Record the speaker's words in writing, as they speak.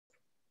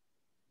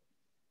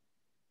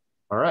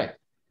All right.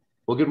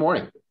 Well, good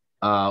morning.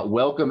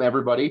 Welcome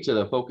everybody to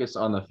the Focus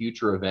on the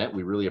Future event.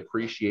 We really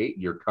appreciate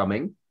your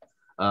coming.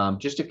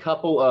 Just a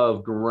couple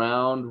of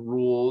ground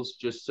rules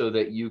just so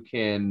that you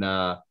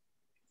can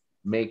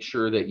make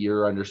sure that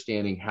you're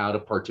understanding how to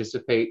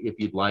participate if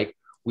you'd like.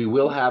 We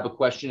will have a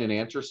question and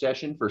answer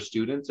session for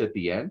students at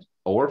the end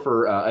or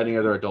for any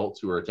other adults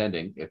who are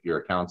attending if you're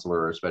a counselor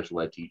or a special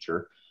ed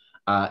teacher.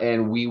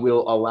 And we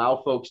will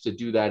allow folks to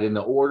do that in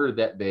the order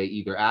that they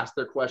either ask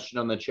their question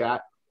on the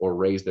chat or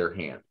raise their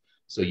hand.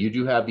 So you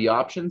do have the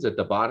options at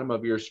the bottom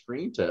of your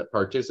screen to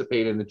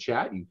participate in the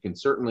chat. You can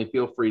certainly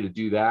feel free to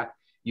do that.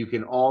 You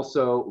can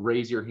also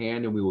raise your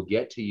hand and we will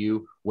get to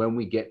you when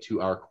we get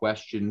to our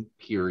question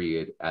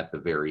period at the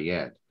very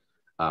end.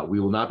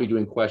 We will not be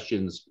doing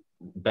questions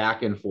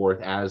back and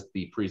forth as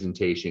the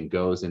presentation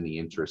goes in the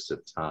interest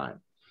of time.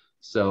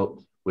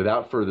 So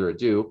without further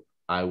ado,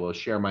 I will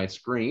share my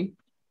screen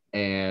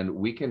and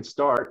we can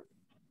start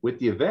with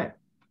the event.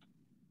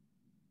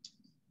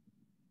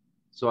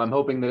 So I'm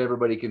hoping that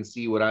everybody can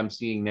see what I'm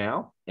seeing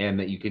now and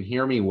that you can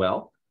hear me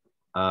well.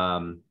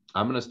 I'm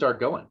going to start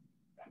going.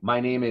 My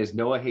name is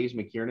Noah Hayes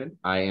McKiernan.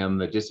 I am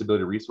the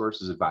Disability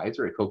Resources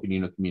Advisor at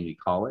Coconino Community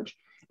College.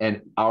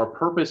 And our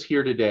purpose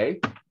here today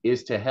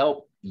is to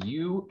help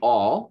you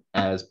all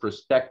as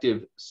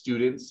prospective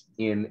students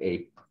in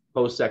a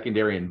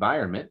post-secondary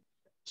environment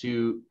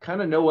to kind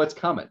of know what's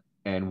coming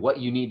and what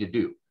you need to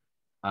do.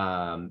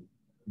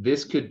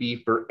 This could be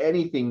for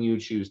anything you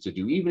choose to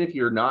do, even if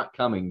you're not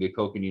coming to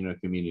Coconino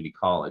Community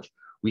College.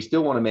 We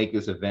still want to make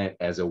this event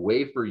as a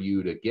way for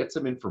you to get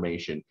some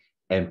information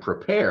and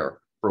prepare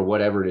for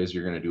whatever it is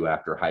you're going to do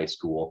after high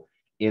school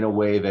in a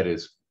way that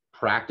is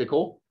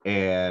practical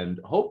and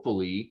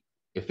hopefully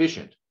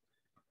efficient.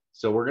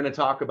 So we're going to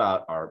talk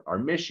about our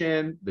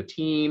mission, the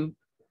team,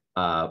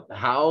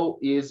 how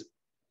is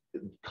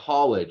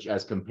college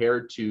as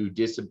compared to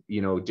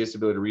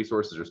disability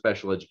resources or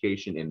special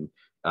education in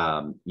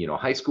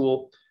high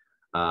school.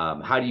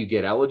 How do you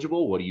get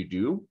eligible? What do you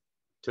do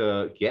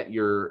to get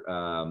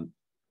your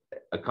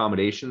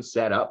accommodations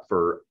set up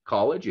for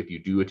college if you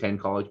do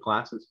attend college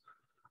classes?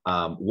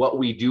 What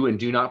we do and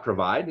do not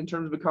provide in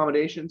terms of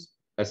accommodations,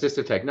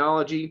 assistive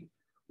technology,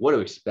 what to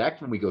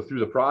expect when we go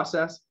through the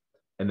process,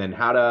 and then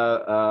how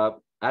to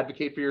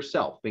advocate for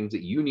yourself, things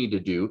that you need to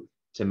do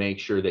to make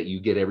sure that you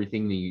get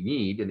everything that you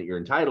need and that you're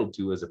entitled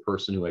to as a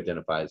person who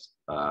identifies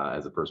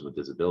as a person with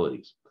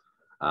disabilities.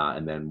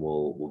 And then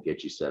we'll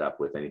get you set up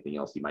with anything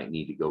else you might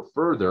need to go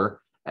further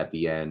at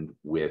the end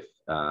with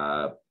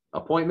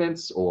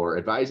appointments or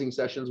advising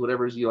sessions,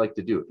 whatever it is you like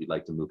to do, if you'd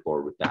like to move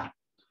forward with that.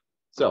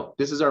 So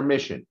this is our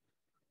mission.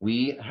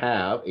 We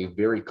have a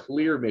very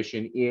clear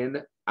mission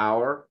in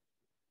our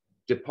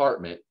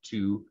department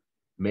to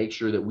make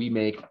sure that we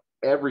make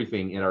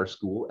everything in our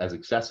school as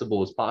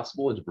accessible as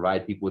possible and to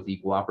provide people with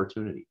equal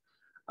opportunity.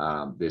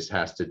 This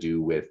has to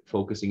do with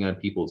focusing on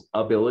people's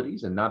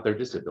abilities and not their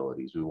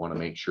disabilities. We want to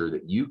make sure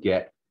that you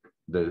get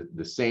the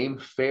same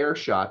fair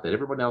shot that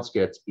everyone else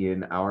gets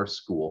in our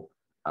school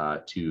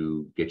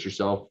to get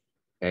yourself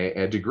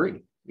a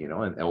degree,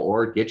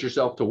 or get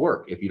yourself to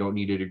work if you don't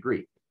need a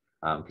degree.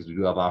 Because we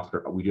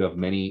do have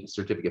many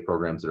certificate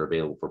programs that are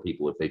available for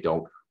people if they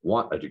don't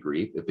want a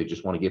degree, if they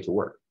just want to get to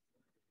work.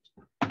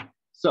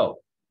 So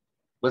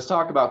let's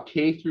talk about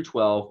K through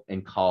 12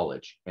 and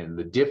college and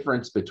the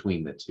difference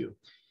between the two.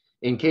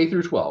 In K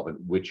through 12,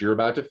 which you're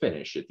about to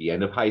finish at the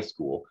end of high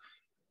school,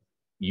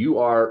 you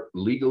are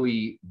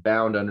legally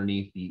bound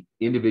underneath the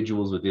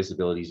Individuals with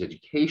Disabilities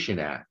Education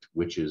Act,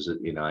 which is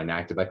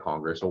enacted by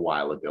Congress a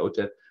while ago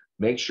to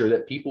make sure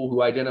that people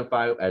who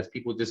identify as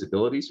people with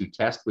disabilities, who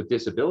test with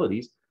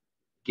disabilities,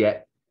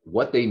 get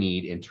what they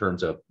need in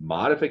terms of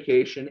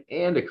modification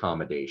and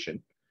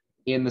accommodation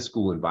in the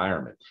school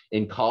environment.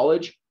 In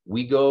college,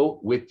 we go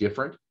with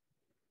different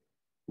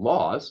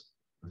laws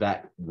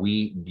that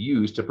we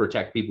use to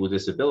protect people with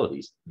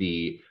disabilities.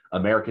 The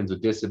Americans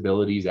with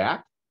Disabilities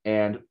Act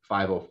and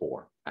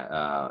 504,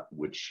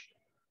 which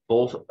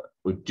both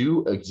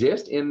do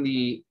exist in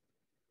the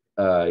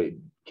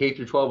K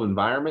through 12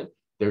 environment.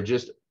 They're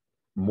just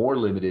more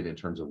limited in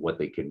terms of what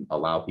they can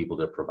allow people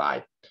to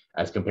provide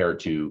as compared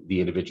to the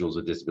Individuals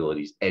with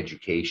Disabilities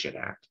Education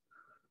Act.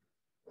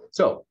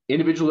 So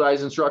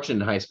individualized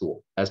instruction in high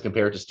school as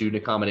compared to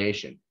student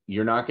accommodation.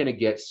 You're not going to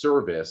get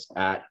service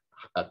at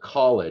a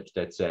college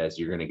that says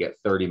you're going to get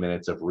 30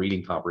 minutes of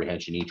reading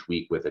comprehension each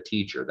week with a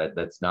teacher.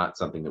 That's not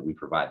something that we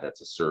provide.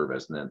 That's a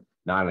service and then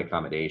not an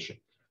accommodation.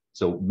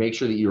 So make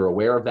sure that you're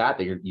aware of that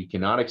you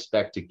cannot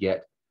expect to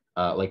get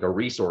like a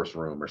resource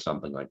room or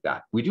something like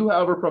that. We do,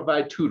 however,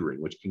 provide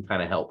tutoring, which can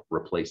kind of help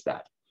replace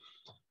that.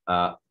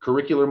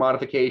 Curricular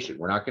modification.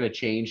 We're not going to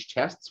change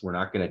tests. We're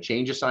not going to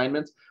change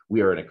assignments.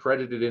 We are an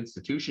accredited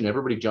institution.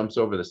 Everybody jumps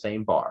over the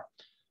same bar.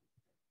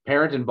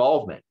 Parent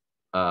involvement.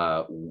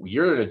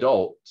 You're an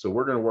adult, so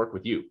we're going to work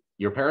with you.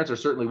 Your parents are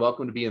certainly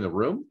welcome to be in the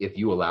room if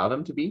you allow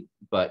them to be,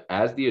 but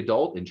as the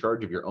adult in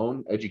charge of your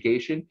own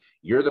education,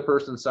 you're the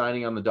person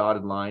signing on the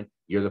dotted line.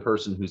 You're the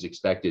person who's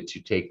expected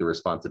to take the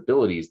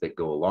responsibilities that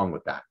go along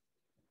with that.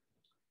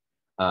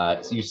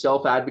 So you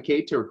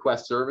self-advocate to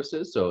request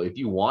services. So if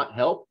you want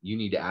help, you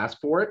need to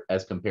ask for it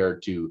as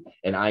compared to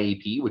an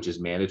IEP, which is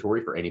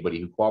mandatory for anybody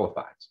who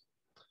qualifies.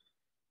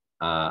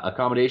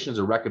 Accommodations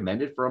are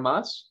recommended from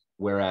us,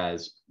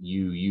 whereas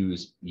you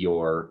use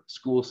your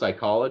school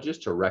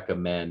psychologist to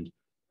recommend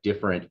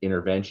different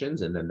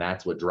interventions, and then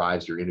that's what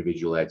drives your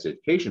individualized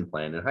education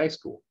plan in high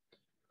school.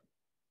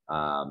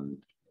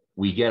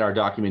 We get our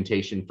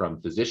documentation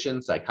from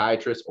physicians,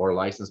 psychiatrists, or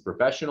licensed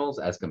professionals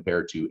as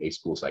compared to a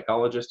school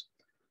psychologist.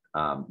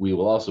 We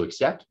will also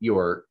accept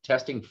your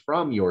testing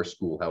from your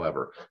school,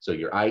 however. So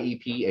your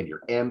IEP and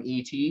your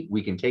MET,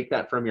 we can take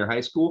that from your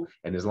high school,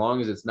 and as long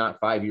as it's not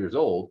 5 years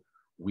old,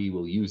 we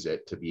will use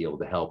it to be able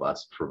to help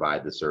us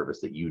provide the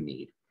service that you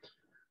need.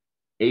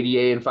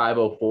 ADA and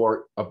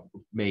 504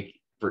 make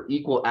for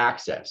equal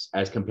access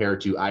as compared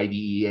to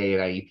IDEA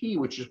and IEP,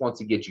 which just wants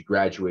to get you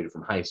graduated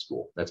from high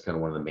school. That's kind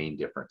of one of the main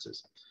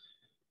differences.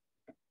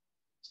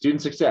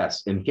 Student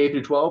success. In K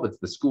through 12, it's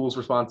the school's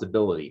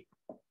responsibility.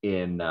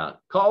 In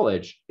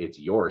college, it's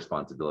your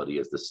responsibility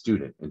as the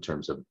student in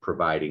terms of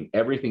providing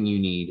everything you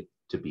need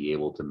to be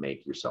able to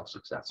make yourself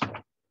successful.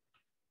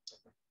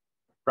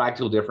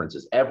 Practical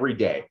differences every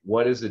day.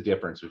 What is the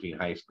difference between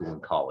high school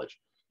and college?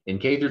 In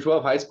K through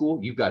 12 high school,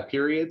 you've got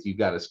periods, you've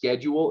got a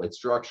schedule, it's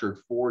structured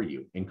for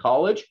you. In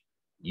college,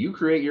 you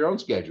create your own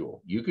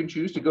schedule. You can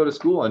choose to go to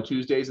school on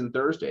Tuesdays and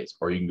Thursdays,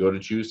 or you can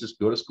choose to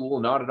go to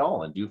school not at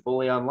all and do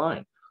fully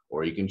online,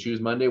 or you can choose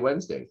Monday,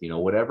 Wednesday,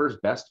 whatever's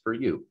best for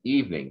you.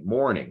 Evening,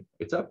 morning,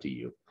 it's up to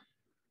you.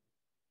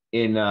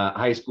 In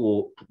high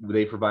school,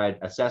 they provide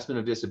assessment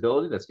of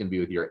disability. That's going to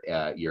be with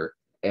your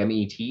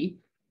MET.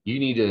 You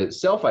need to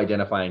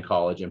self-identify in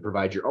college and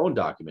provide your own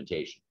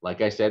documentation. Like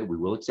I said, we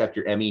will accept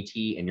your MET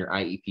and your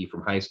IEP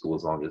from high school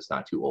as long as it's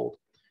not too old.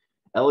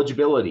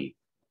 Eligibility.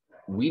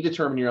 We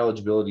determine your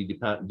eligibility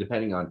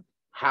depending on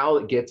how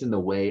it gets in the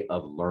way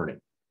of learning.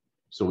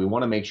 So we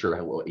want to make sure,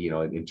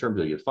 in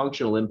terms of your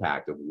functional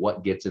impact of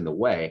what gets in the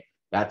way,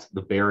 that's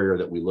the barrier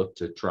that we look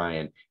to try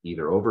and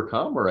either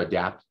overcome or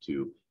adapt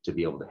to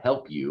be able to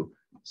help you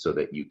so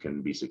that you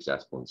can be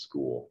successful in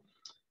school.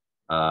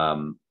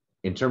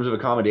 In terms of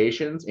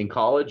accommodations in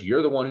college,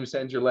 you're the one who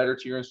sends your letter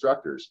to your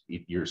instructors.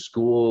 If your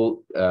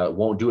school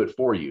won't do it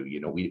for you.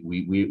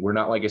 We're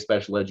not like a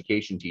special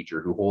education teacher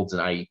who holds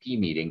an IEP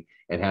meeting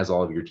and has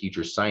all of your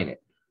teachers sign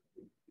it.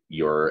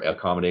 Your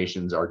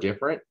accommodations are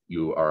different.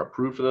 You are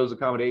approved for those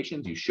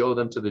accommodations. You show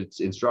them to the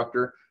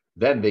instructor,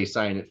 then they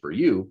sign it for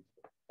you.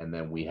 And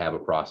then we have a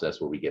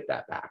process where we get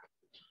that back.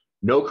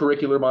 No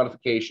curricular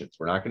modifications.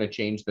 We're not going to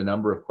change the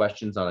number of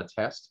questions on a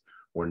test.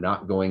 We're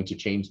not going to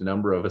change the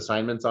number of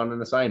assignments on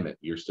an assignment.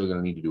 You're still going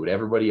to need to do what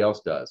everybody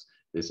else does.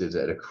 This is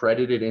an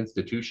accredited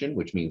institution,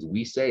 which means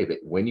we say that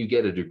when you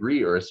get a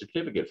degree or a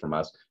certificate from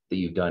us, that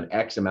you've done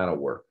X amount of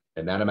work,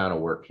 and that amount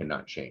of work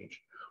cannot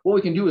change. What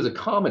we can do is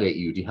accommodate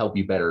you to help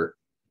you better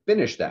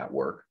finish that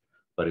work,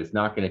 but it's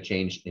not going to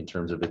change in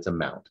terms of its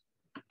amount.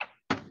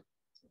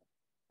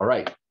 All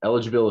right,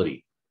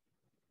 eligibility.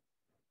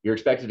 You're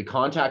expected to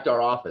contact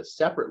our office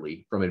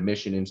separately from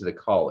admission into the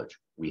college.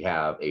 We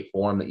have a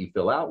form that you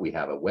fill out. We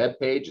have a web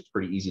page. It's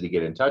pretty easy to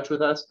get in touch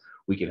with us.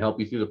 We can help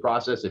you through the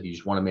process. If you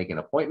just want to make an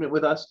appointment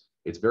with us,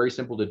 it's very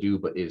simple to do,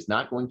 but it is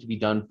not going to be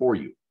done for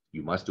you.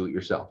 You must do it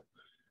yourself.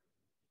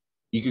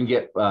 You can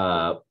get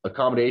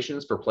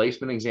accommodations for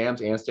placement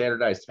exams and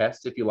standardized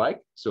tests if you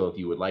like. So if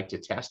you would like to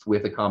test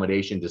with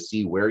accommodation to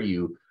see where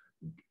you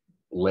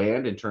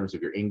land in terms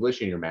of your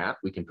English and your math,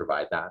 we can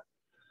provide that.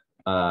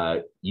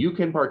 You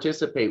can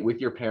participate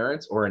with your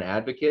parents or an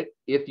advocate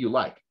if you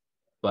like,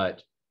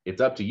 but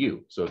it's up to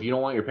you. So if you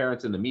don't want your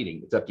parents in the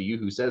meeting, it's up to you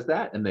who says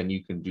that, and then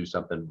you can do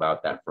something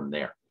about that from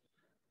there.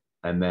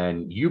 And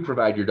then you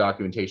provide your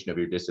documentation of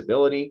your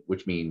disability,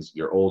 which means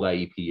your old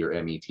IEP or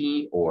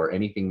MET or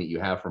anything that you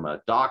have from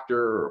a doctor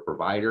or a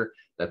provider.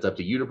 That's up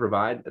to you to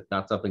provide. That's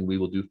not something we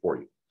will do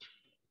for you.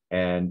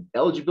 And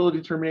eligibility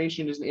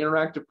determination is an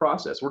interactive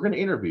process. We're going to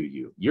interview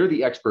you. You're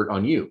the expert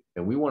on you,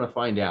 and we want to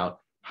find out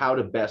how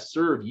to best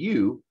serve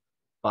you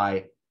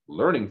by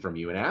learning from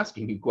you and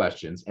asking you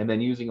questions and then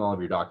using all of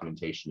your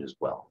documentation as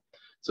well.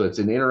 So it's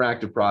an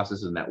interactive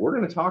process in that we're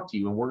going to talk to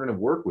you and we're going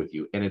to work with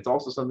you. And it's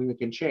also something that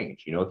can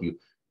change. If you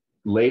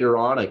later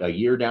on, a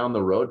year down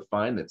the road,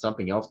 find that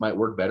something else might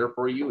work better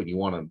for you and you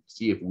want to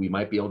see if we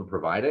might be able to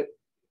provide it,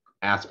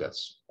 ask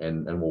us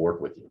and we'll work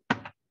with you.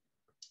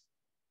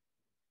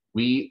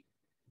 We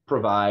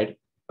provide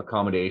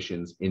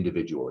accommodations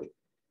individually.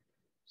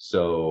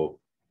 So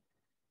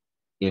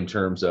in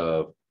terms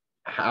of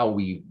how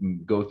we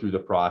go through the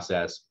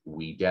process,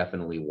 we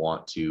definitely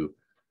want to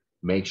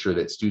make sure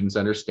that students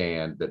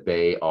understand that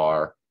they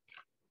are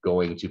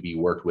going to be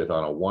worked with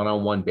on a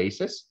one-on-one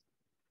basis,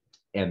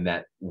 and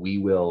that we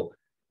will,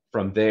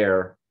 from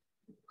there,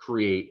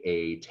 create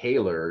a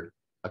tailored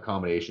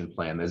accommodation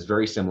plan that's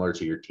very similar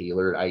to your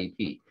tailored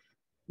IEP.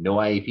 No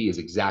IEP is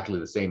exactly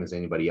the same as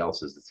anybody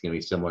else's. It's going to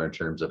be similar in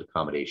terms of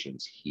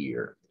accommodations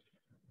here.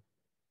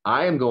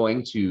 I am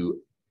going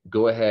to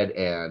go ahead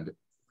and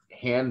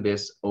hand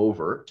this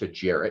over to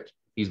Jarrett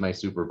He's my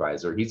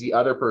supervisor. He's the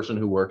other person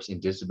who works in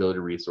disability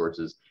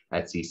resources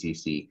at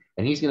CCC,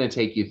 and he's going to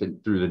take you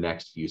through the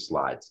next few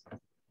slides.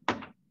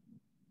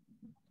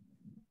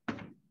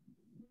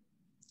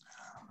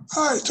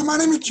 All right, so my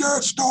name is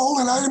Jared Stoll,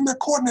 and I am the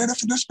coordinator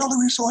for Disability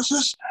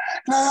Resources,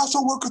 and I also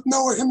work with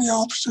NOAA in the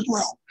office as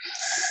well.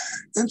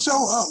 And so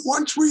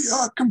once we do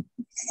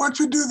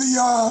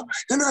the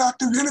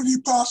interactive interview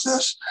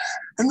process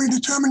and we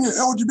determine your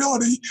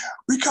eligibility,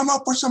 we come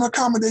up with some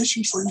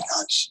accommodations for you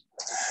guys.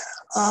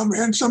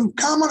 And some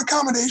common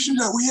accommodations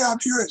that we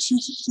have here at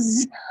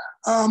CCC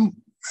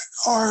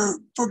are,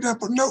 for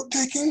example, note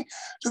taking.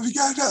 So if you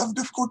guys have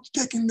difficulty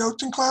taking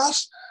notes in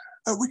class,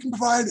 we can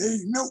provide a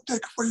note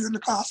taker for you in the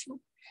classroom.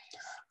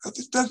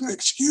 This doesn't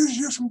excuse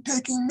you from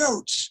taking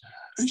notes.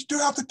 You still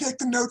have to take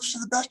the notes to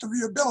the best of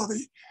your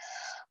ability,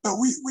 but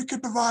we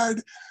could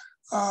provide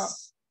a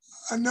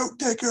note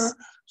taker,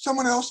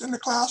 someone else in the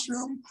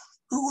classroom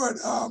who would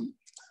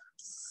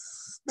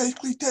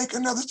basically take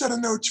another set of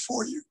notes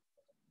for you.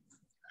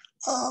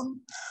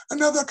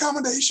 Another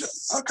common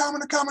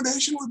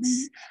accommodation would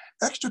be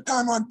extra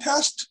time on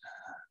test,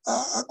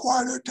 a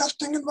quieter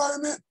testing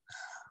environment,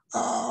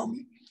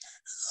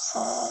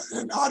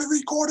 an audio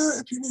recorder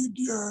if you need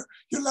your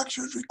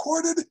lectures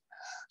recorded.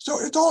 So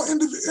it's all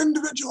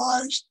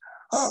individualized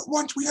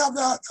once we have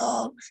that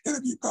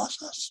interview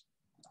process.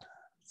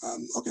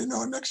 Okay,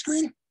 no, next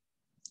screen.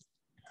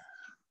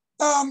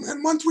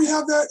 And once we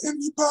have that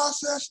interview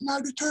process and I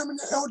determine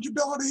the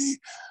eligibility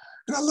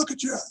and I look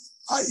at your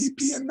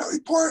IEP and note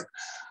report,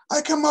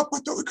 I come up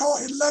with what we call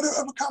a letter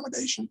of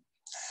accommodation.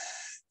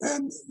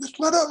 And this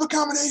letter of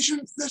accommodation,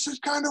 this is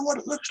kind of what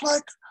it looks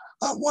like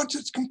once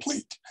it's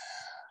complete.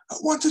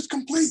 Once it's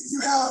complete,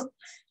 you have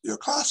your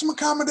classroom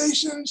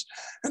accommodations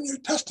and your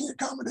testing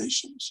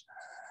accommodations.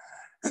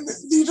 And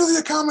these are the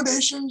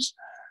accommodations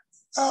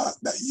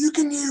that you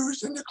can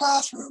use in your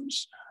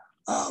classrooms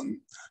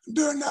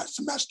during that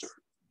semester.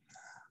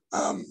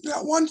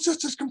 Now, once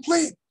this is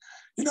complete,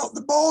 you know,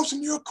 the ball's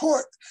in your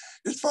court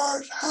as far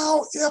as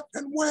how, if,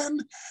 and when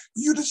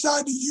you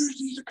decide to use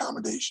these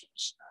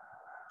accommodations.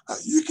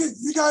 You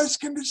guys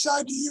can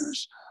decide to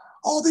use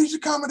all these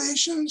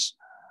accommodations,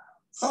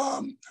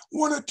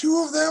 one or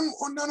two of them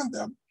or none of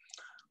them.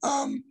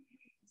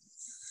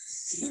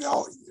 You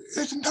know,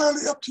 it's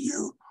entirely up to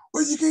you.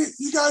 Or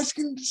you guys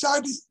can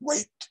decide to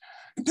wait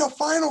until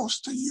finals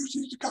to use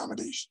these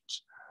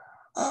accommodations.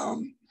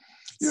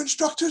 Your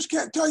instructors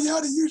can't tell you how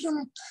to use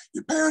them.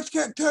 Your parents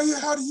can't tell you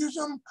how to use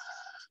them.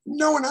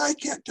 No, and I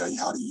can't tell you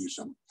how to use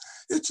them.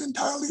 It's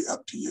entirely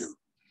up to you.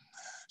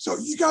 So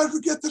you guys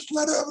will get this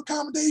letter of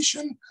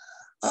accommodation.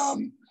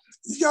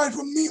 You guys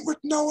will meet with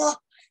NOAA.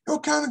 He'll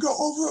kind of go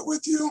over it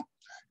with you.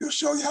 He'll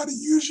show you how to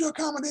use your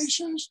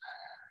accommodations.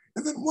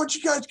 And then once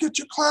you guys get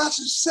your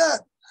classes set,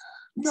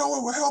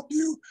 NOAA will help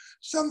you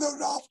send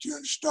those off to your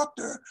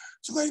instructor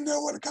so they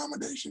know what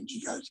accommodations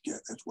you guys get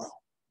as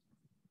well.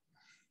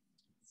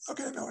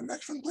 Okay, now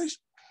next one, please.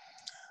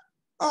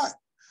 All right,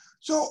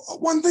 so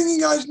one thing you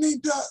guys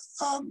need to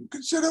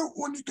consider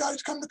when you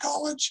guys come to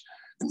college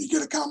and you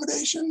get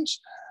accommodations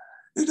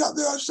is that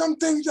there are some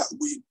things that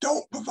we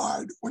don't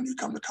provide when you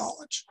come to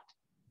college,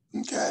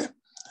 okay?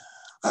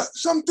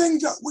 Some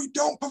things that we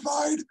don't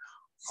provide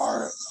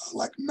are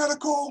like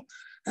medical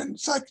and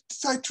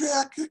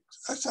psychiatric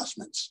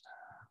assessments.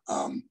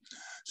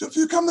 So if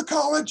you come to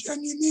college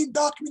and you need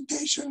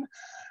documentation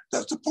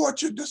that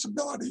supports your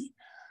disability,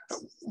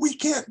 we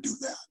can't do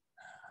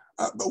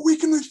that. But we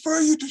can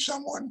refer you to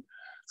someone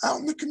out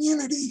in the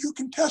community who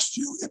can test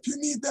you if you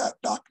need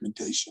that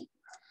documentation.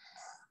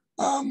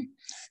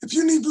 If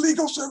you need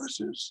legal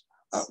services,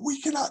 we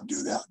cannot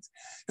do that.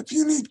 If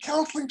you need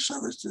counseling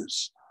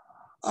services,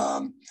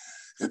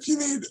 if you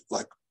need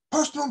like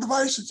personal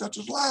devices such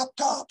as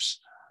laptops,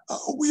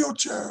 a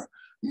wheelchair,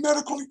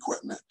 medical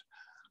equipment,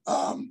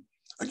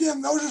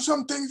 again, those are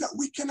some things that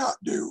we cannot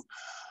do.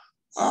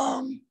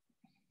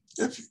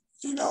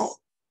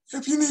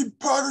 If you need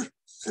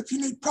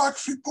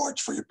progress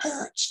reports for your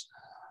parents,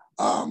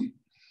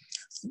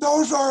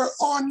 those are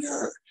on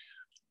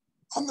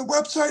the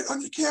website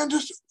on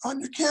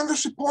your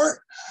Canvas report,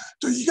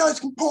 so you guys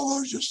can pull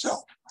those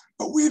yourself.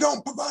 But we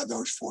don't provide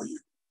those for you.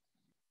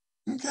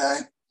 Okay.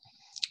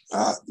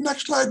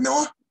 Next slide,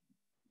 Noah.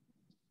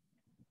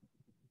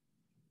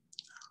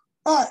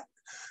 All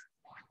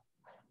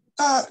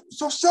right.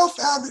 So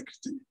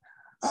self-advocacy.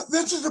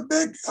 This is a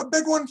big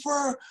one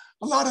for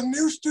a lot of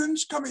new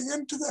students coming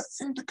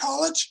into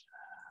college,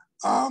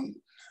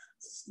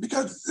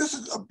 because this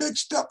is a big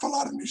step for a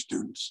lot of new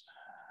students.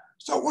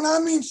 So when I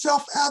mean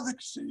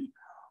self-advocacy,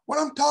 what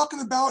I'm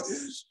talking about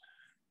is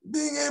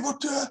being able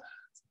to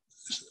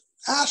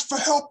ask for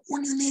help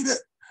when you need it,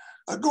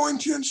 going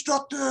to your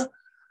instructor,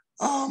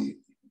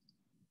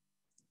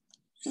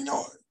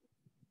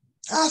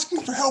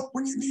 asking for help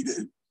when you need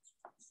it.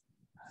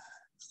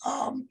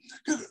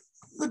 Because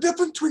the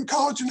difference between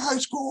college and high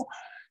school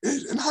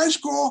is in high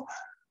school,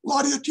 a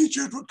lot of your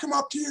teachers would come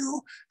up to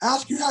you,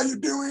 ask you how you're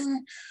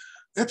doing,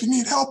 if you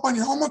need help on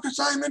your homework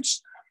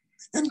assignments.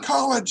 In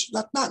college,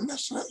 that's not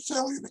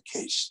necessarily the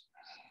case.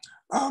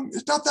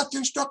 It's not that the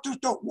instructors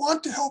don't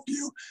want to help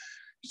you.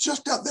 It's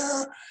just that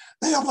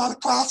they have a lot of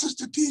classes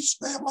to teach.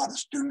 They have a lot of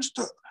students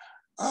to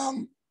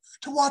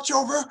watch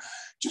over.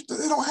 Just that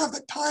they don't have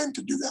the time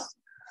to do that.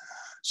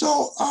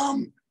 So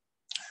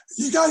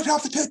you guys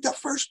have to take that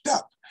first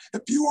step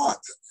if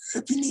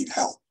you need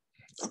help.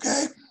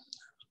 Okay.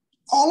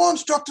 All our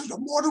instructors are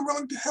more than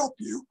willing to help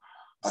you.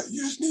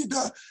 You just need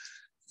to,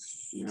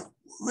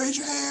 raise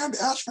your hand,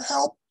 ask for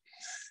help.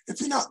 If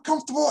you're not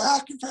comfortable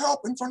asking for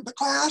help in front of the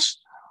class,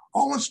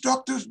 all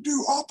instructors do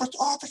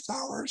office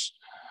hours.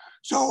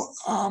 So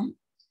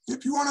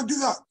if you want to do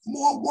that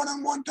more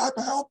one-on-one type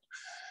of help,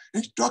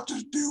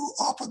 instructors do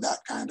offer that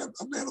kind of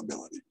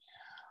availability.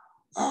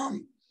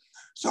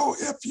 So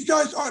if you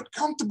guys aren't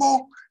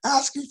comfortable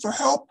asking for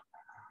help,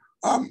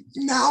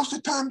 now's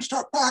the time to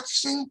start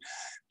practicing,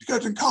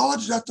 because in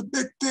college, that's a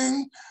big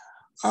thing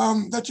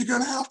that you're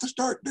going to have to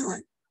start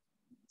doing.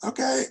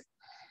 Okay,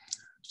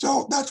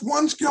 so that's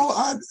one skill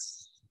I'd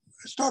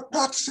start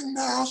practicing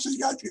now so you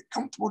guys get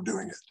comfortable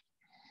doing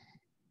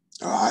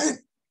it. All right.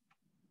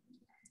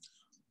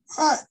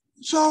 All right,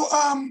 so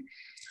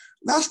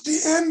that's the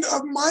end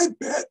of my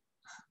bit.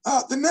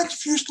 The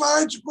next few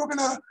slides, we're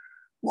gonna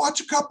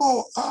watch a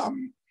couple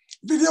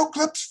video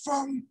clips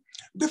from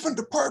different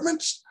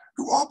departments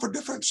who offer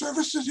different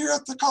services here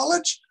at the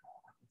college.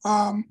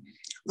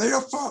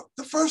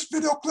 The first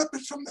video clip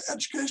is from the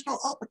Educational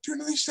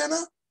Opportunity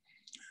Center,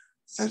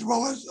 as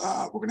well as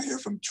we're gonna hear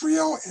from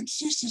TRIO and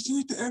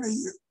CCC to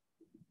NAU.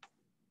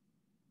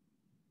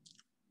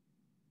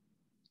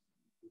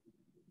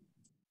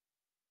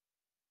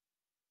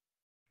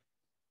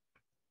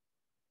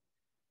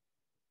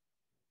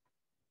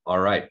 All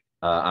right,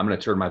 I'm going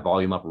to turn my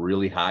volume up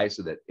really high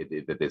so that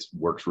this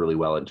works really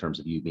well in terms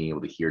of you being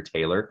able to hear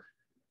Taylor.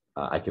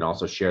 I can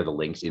also share the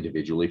links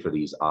individually for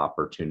these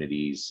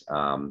opportunities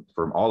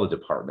from all the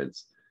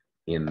departments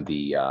in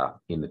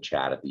the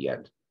chat at the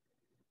end.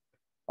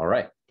 All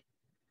right.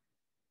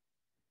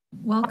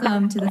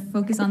 Welcome to the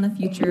Focus on the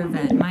Future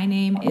event. My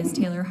name is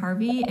Taylor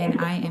Harvey, and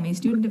I am a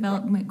Student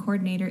Development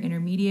Coordinator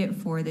Intermediate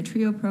for the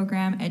TRIO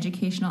program,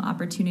 Educational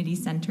Opportunity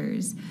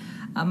Centers.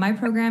 My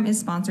program is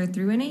sponsored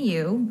through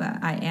NAU,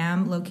 but I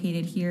am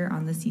located here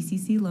on the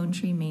CCC Lone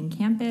Tree main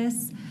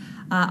campus.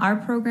 Our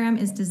program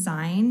is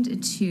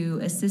designed to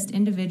assist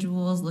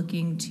individuals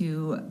looking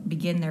to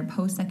begin their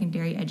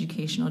post-secondary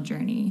educational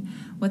journey.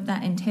 What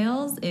that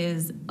entails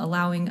is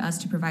allowing us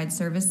to provide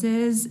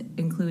services,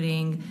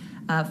 including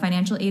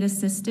financial aid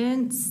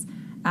assistance,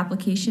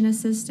 application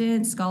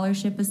assistance,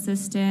 scholarship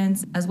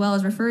assistance, as well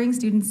as referring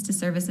students to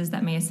services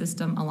that may assist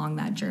them along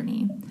that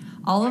journey.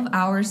 All of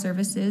our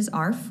services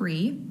are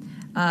free.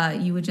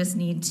 You would just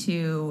need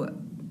to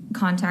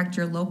contact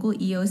your local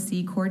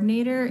EOC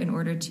coordinator in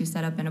order to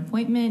set up an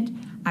appointment,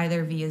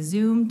 either via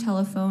Zoom,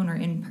 telephone, or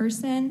in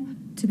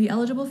person. To be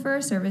eligible for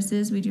our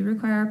services, we do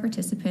require our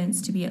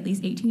participants to be at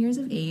least 18 years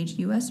of age,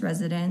 U.S.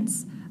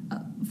 residents,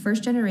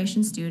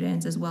 first-generation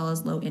students, as well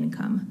as low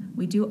income.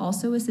 We do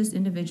also assist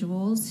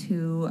individuals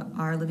who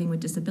are living with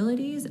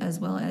disabilities, as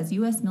well as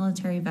U.S.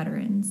 military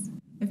veterans.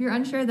 If you're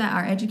unsure that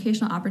our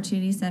Educational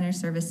Opportunity Center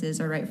services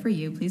are right for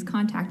you, please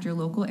contact your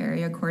local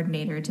area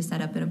coordinator to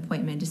set up an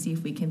appointment to see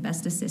if we can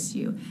best assist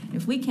you.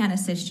 If we can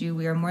assist you,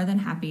 we are more than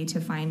happy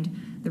to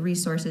find the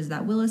resources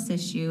that will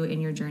assist you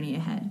in your journey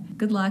ahead.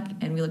 Good luck,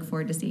 and we look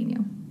forward to seeing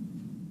you.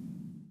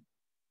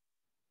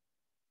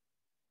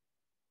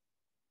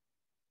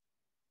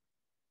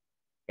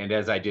 And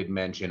as I did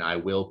mention, I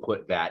will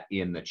put that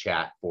in the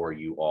chat for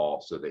you all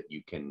so that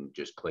you can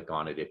just click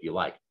on it if you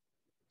like.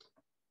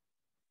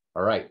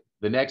 All right,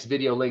 the next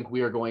video link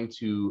we are going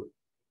to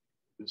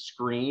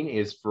screen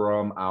is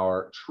from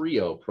our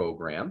TRIO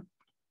program.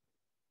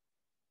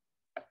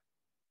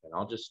 And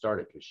I'll just start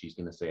it because she's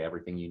going to say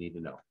everything you need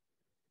to know.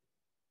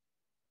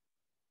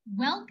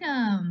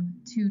 Welcome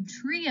to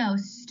TRIO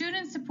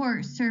Student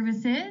Support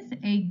Services,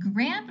 a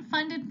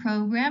grant-funded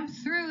program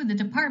through the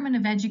Department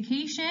of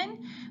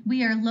Education.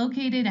 We are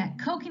located at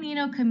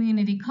Coconino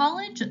Community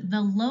College,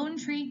 the Lone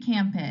Tree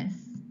campus.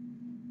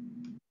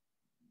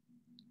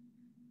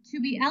 To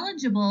be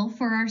eligible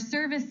for our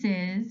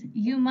services,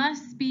 you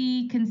must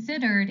be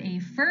considered a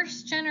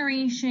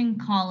first-generation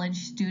college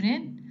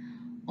student,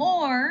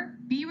 or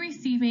be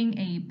receiving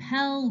a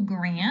Pell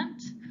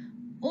Grant,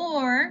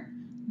 or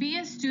be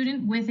a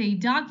student with a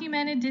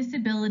documented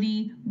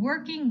disability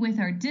working with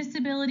our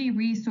Disability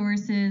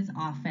Resources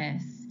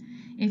Office.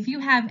 If you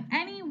have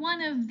any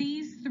one of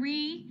these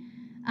three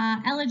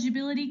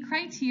eligibility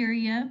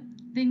criteria,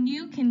 then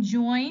you can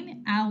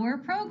join our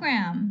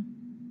program.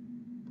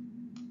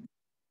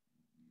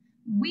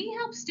 We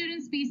help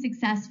students be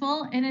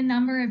successful in a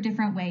number of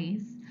different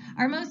ways.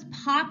 Our most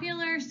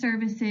popular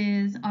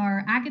services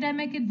are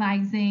academic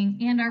advising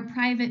and our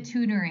private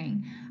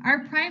tutoring.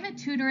 Our private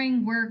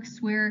tutoring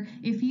works where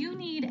if you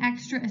need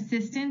extra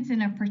assistance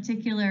in a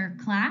particular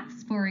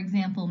class, for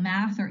example,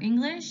 math or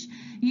English,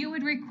 you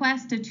would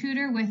request a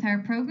tutor with our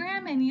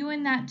program, and you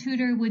and that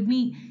tutor would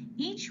meet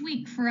each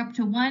week for up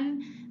to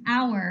 1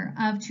 hour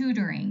of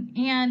tutoring,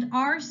 and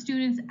our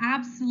students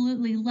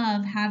absolutely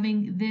love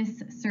having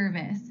this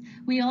service.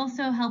 We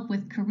also help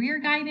with career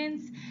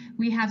guidance.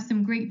 We have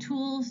some great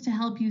tools to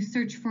help you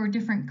search for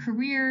different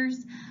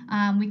careers.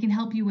 We can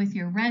help you with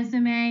your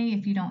resume.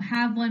 If you don't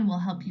have one, we'll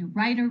help you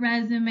write a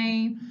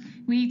resume.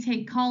 We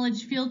take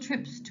college field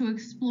trips to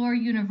explore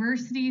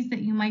universities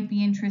that you might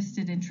be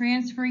interested in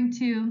transferring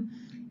to.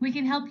 We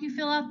can help you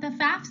fill out the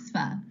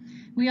FAFSA.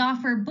 We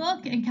offer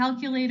book and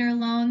calculator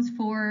loans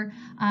for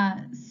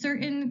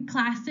certain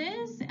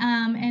classes,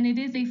 and it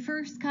is a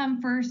first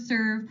come, first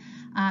serve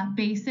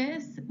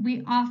basis.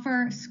 We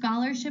offer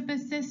scholarship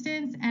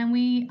assistance, and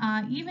we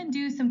even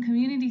do some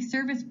community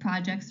service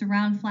projects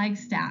around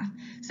Flagstaff.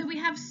 So we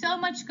have so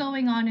much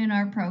going on in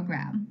our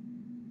program.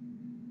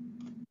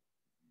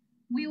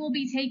 We will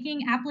be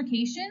taking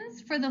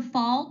applications for the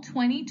fall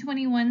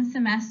 2021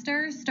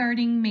 semester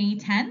starting May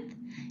 10th.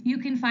 You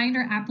can find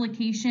our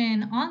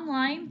application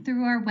online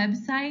through our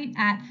website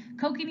at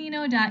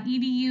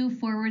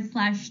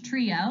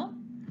coconino.edu/trio.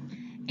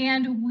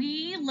 And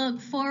we look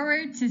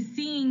forward to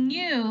seeing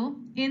you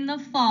in the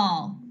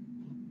fall.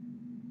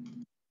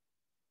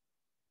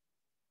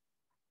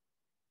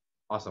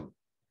 Awesome.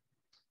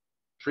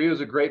 TRIO is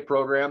a great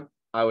program.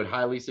 I would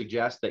highly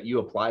suggest that you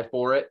apply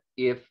for it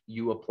if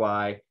you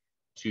apply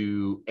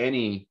to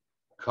any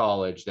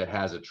college that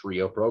has a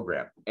TRIO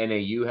program.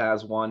 NAU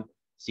has one.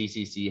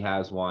 CCC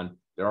has one.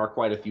 There are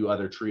quite a few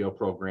other TRIO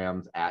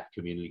programs at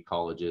community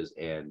colleges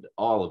and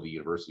all of the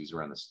universities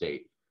around the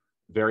state.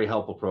 Very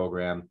helpful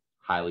program,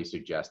 highly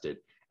suggested.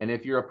 And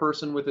if you're a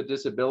person with a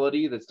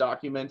disability that's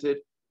documented,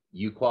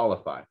 you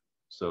qualify.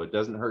 So it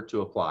doesn't hurt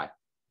to apply.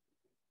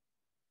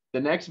 The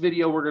next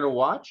video we're going to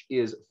watch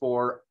is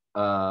from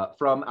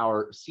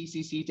our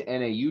CCC to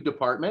NAU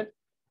department.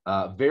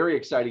 Very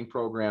exciting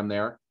program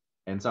there,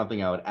 and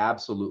something I would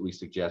absolutely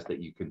suggest that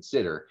you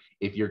consider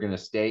if you're going to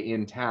stay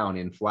in town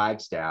in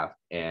Flagstaff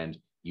and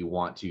you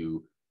want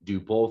to do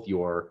both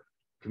your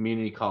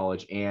community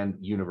college and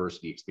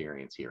university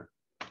experience here.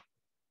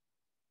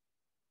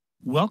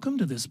 Welcome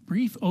to this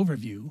brief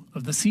overview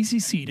of the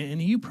CCC to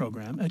NAU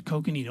program at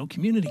Coconino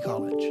Community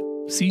College.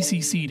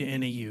 CCC to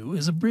NAU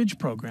is a bridge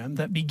program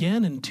that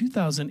began in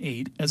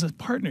 2008 as a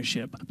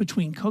partnership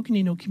between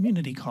Coconino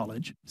Community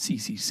College,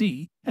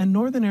 CCC, and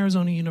Northern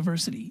Arizona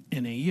University,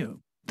 NAU.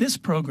 This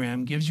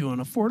program gives you an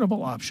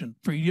affordable option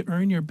for you to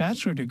earn your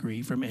bachelor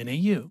degree from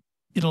NAU.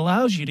 It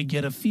allows you to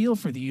get a feel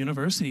for the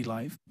university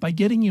life by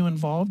getting you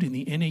involved in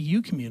the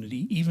NAU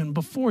community even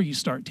before you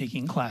start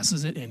taking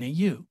classes at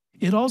NAU.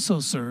 It also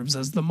serves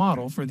as the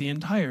model for the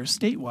entire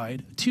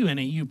statewide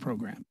 2NAU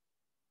program.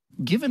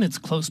 Given its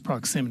close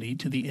proximity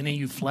to the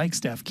NAU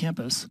Flagstaff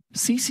campus,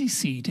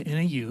 CCC to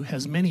NAU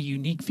has many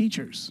unique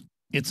features.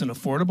 It's an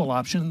affordable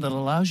option that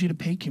allows you to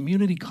pay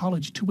community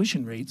college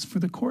tuition rates for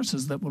the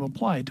courses that will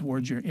apply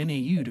towards your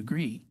NAU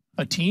degree.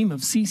 A team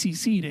of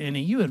CCC to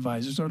NAU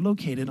advisors are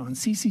located on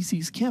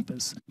CCC's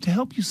campus to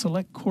help you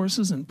select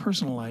courses and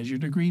personalize your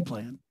degree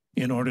plan.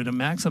 In order to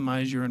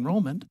maximize your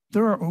enrollment,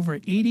 there are over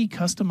 80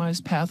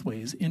 customized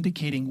pathways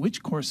indicating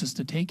which courses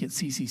to take at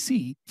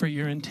CCC for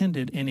your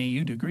intended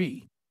NAU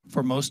degree.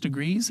 For most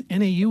degrees,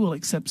 NAU will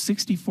accept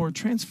 64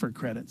 transfer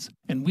credits,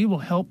 and we will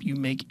help you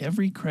make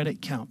every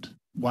credit count.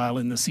 While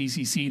in the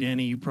CCC to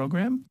NAU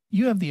program,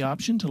 you have the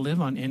option to live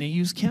on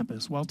NAU's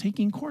campus while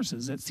taking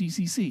courses at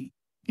CCC.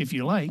 If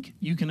you like,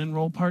 you can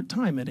enroll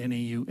part-time at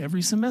NAU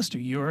every semester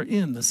you are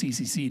in the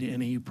CCC to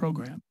NAU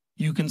program.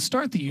 You can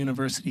start the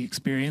university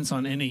experience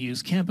on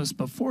NAU's campus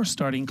before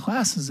starting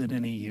classes at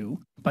NAU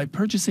by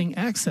purchasing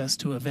access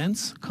to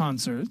events,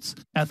 concerts,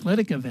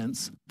 athletic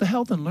events, the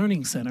Health and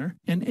Learning Center,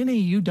 and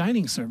NAU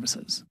dining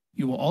services.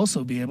 You will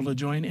also be able to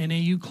join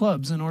NAU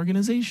clubs and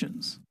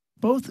organizations.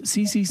 Both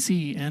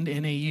CCC and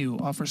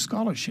NAU offer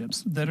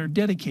scholarships that are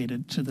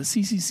dedicated to the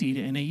CCC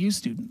to NAU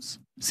students.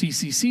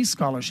 CCC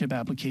scholarship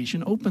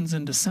application opens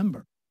in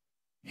December.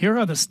 Here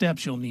are the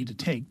steps you'll need to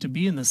take to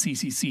be in the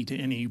CCC to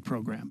NAU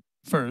program.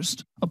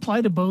 First,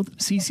 apply to both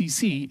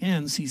CCC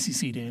and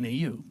CCC to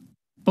NAU.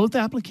 Both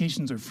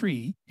applications are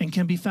free and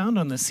can be found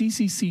on the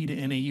CCC to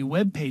NAU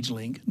webpage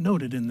link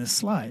noted in this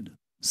slide.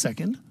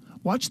 Second,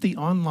 watch the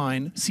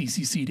online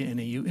CCC to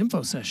NAU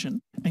info session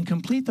and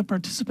complete the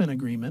participant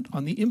agreement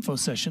on the info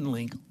session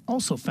link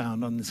also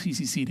found on the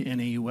CCC to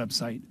NAU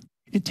website.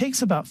 It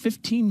takes about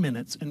 15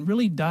 minutes and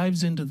really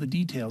dives into the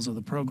details of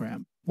the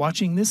program.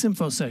 Watching this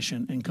info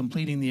session and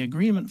completing the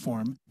agreement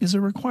form is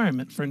a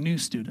requirement for new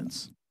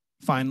students.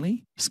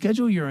 Finally,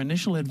 schedule your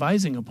initial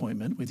advising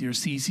appointment with your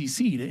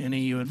CCC to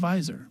NAU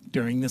advisor.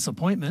 During this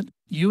appointment,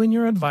 you and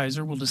your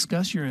advisor will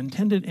discuss your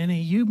intended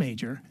NAU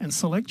major and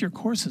select your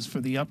courses for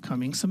the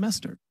upcoming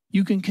semester.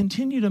 You can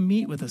continue to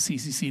meet with a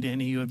CCC to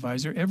NAU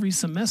advisor every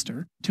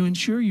semester to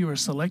ensure you are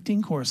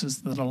selecting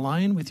courses that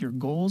align with your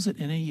goals at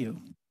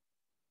NAU.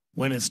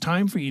 When it's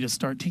time for you to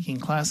start taking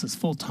classes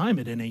full-time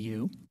at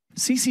NAU,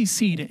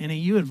 CCC to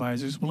NAU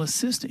advisors will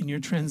assist in your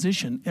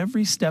transition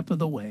every step of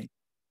the way.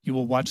 You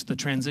will watch the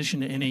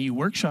Transition to NAU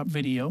workshop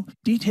video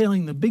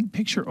detailing the big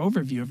picture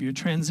overview of your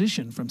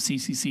transition from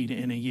CCC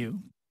to NAU.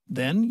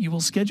 Then you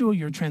will schedule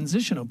your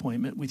transition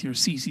appointment with your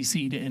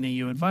CCC to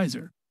NAU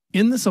advisor.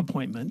 In this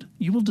appointment,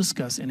 you will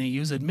discuss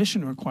NAU's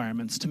admission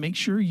requirements to make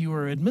sure you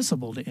are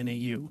admissible to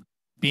NAU.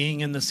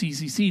 Being in the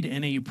CCC to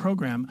NAU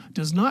program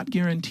does not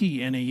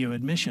guarantee NAU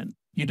admission.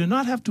 You do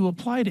not have to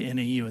apply to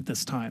NAU at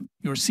this time.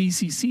 Your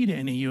CCC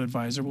to NAU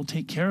advisor will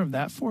take care of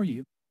that for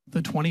you.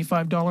 The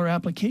 $25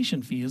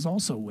 application fee is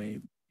also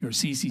waived. Your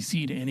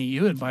CCC to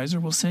NAU advisor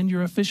will send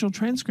your official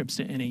transcripts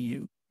to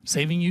NAU,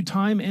 saving you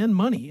time and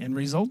money and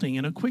resulting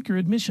in a quicker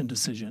admission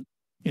decision.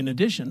 In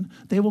addition,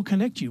 they will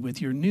connect you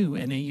with your new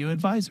NAU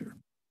advisor.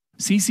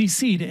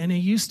 CCC to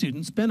NAU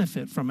students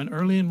benefit from an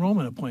early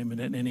enrollment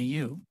appointment at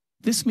NAU.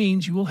 This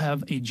means you will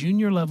have a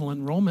junior level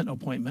enrollment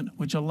appointment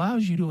which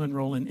allows you to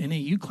enroll in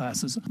NAU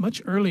classes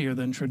much earlier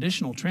than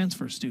traditional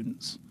transfer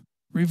students.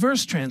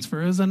 Reverse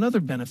transfer is another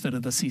benefit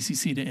of the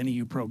CCC to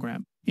NAU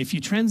program. If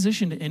you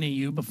transition to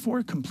NAU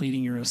before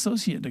completing your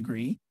associate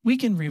degree, we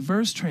can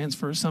reverse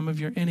transfer some of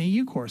your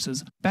NAU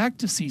courses back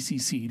to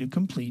CCC to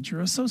complete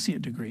your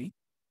associate degree.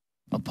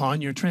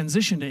 Upon your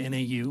transition to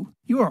NAU,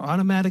 you are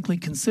automatically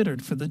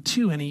considered for the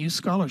 2 NAU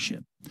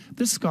scholarship.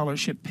 This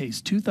scholarship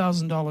pays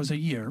 $2,000 a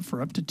year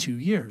for up to 2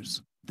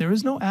 years. There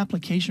is no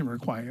application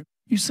required.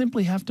 You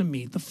simply have to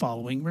meet the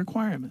following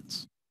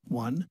requirements.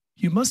 1.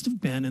 You must have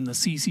been in the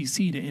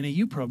CCC to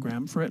NAU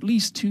program for at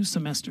least 2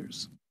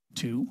 semesters.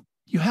 2.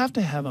 You have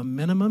to have a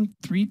minimum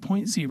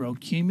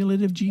 3.0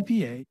 cumulative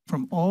GPA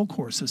from all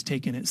courses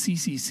taken at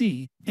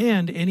CCC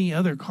and any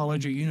other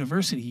college or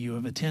university you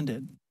have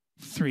attended.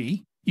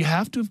 3. You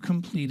have to have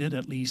completed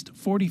at least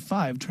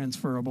 45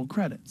 transferable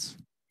credits.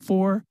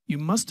 4. You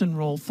must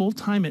enroll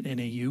full-time at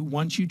NAU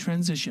once you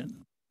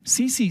transition.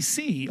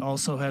 CCC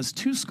also has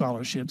 2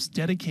 scholarships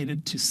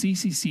dedicated to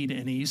CCC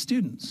to NAU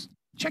students.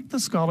 Check the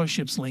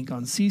scholarships link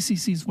on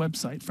CCC's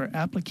website for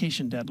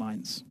application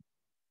deadlines.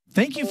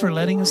 Thank you for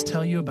letting us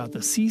tell you about the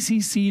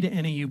CCC to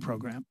NAU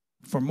program.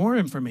 For more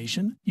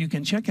information, you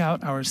can check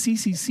out our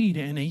CCC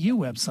to NAU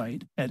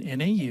website at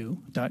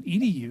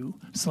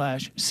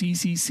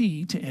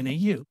nau.edu/CCC to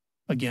NAU.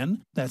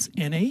 Again, that's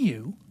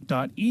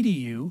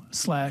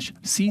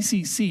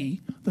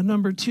nau.edu/CCC, the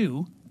number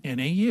 2,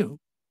 NAU.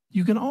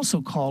 You can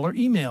also call or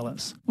email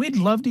us. We'd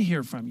love to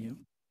hear from you.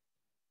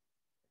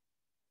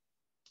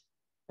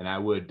 And I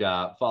would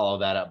follow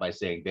that up by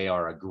saying they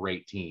are a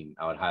great team.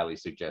 I would highly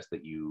suggest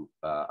that you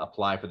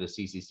apply for the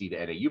CCC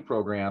to NAU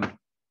program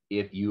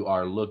if you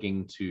are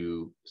looking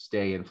to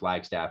stay in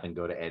Flagstaff and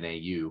go to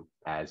NAU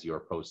as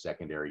your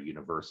post-secondary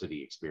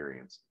university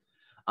experience.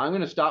 I'm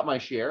going to stop my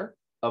share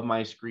of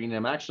my screen.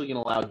 I'm actually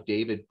going to allow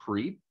David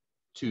Preeb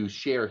to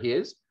share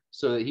his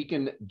so that he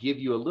can give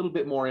you a little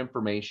bit more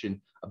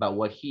information about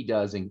what he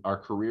does in our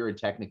career and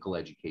technical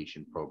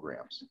education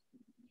programs.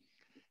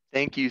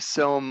 Thank you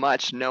so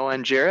much, Noah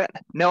and Jarrett.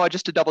 Noah,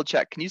 just to double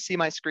check, can you see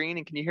my screen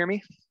and can you hear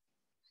me?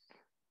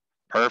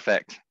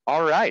 Perfect.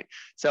 All right.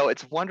 So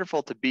it's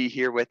wonderful to be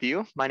here with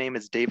you. My name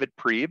is David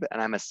Preeb,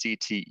 and I'm a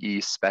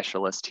CTE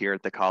specialist here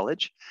at the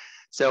college.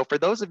 So for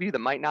those of you that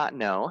might not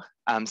know,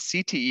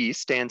 CTE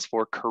stands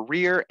for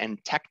Career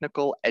and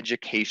Technical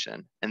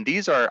Education. And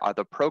these are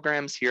the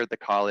programs here at the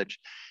college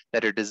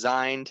that are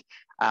designed,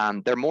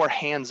 they're more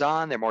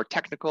hands-on, they're more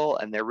technical,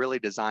 and they're really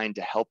designed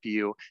to help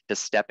you to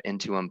step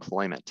into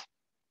employment.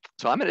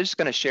 So I'm just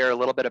going to share a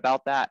little bit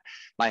about that.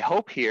 My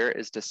hope here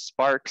is to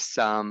spark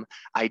some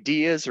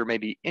ideas or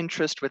maybe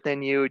interest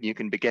within you, and you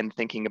can begin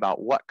thinking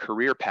about what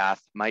career path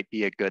might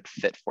be a good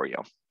fit for you.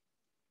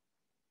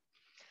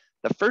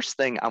 The first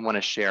thing I want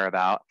to share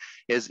about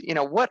is,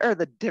 what are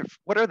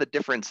the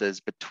differences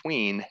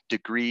between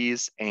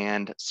degrees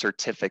and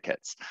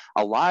certificates?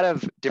 A lot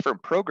of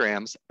different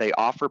programs, they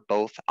offer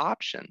both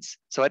options.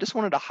 So I just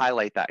wanted to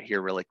highlight that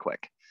here really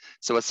quick.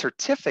 So a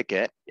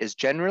certificate is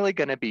generally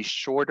going to be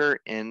shorter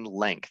in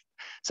length.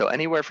 So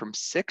anywhere from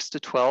 6 to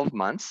 12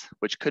 months,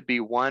 which could be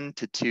 1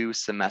 to 2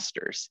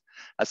 semesters.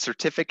 A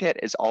certificate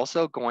is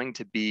also going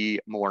to be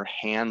more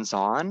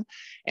hands-on,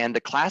 and the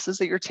classes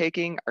that you're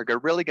taking are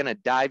really going to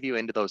dive you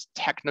into those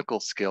technical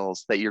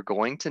skills that you're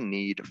going to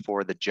need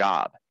for the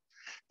job.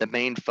 The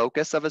main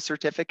focus of a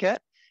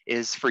certificate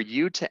is for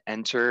you to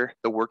enter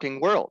the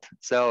working world,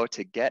 so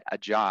to get a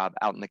job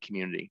out in the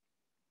community.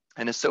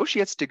 An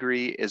associate's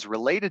degree is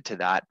related to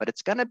that, but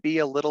it's going to be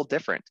a little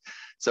different.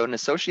 So an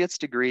associate's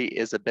degree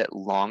is a bit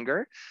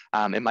longer.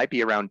 It might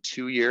be around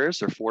 2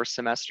 years or 4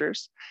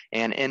 semesters.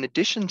 And in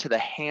addition to the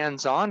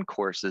hands-on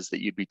courses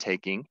that you'd be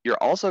taking,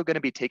 you're also going to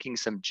be taking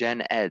some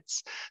gen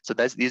eds. So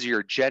these are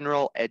your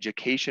general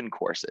education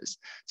courses.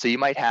 So you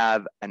might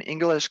have an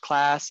English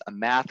class, a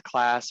math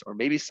class, or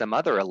maybe some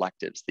other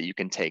electives that you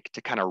can take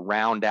to kind of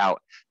round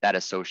out that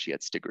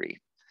associate's degree.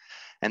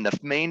 And the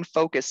main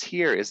focus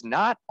here is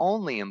not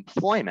only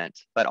employment,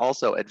 but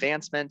also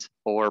advancement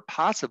or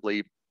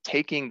possibly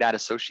taking that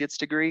associate's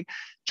degree,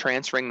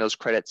 transferring those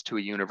credits to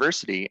a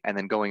university, and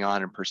then going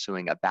on and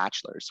pursuing a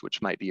bachelor's,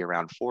 which might be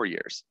around 4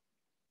 years.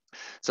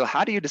 So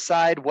how do you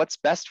decide what's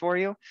best for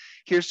you?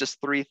 Here's just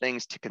 3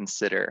 things to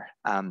consider.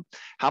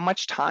 How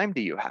much time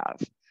do you have?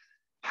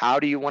 How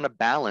do you want to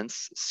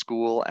balance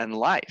school and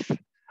life?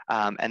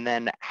 And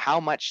then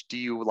how much do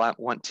you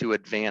want to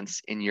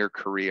advance in your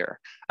career?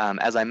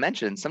 As I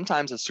mentioned,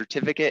 sometimes a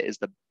certificate is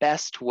the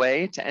best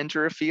way to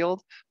enter a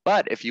field,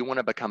 but if you want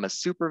to become a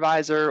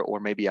supervisor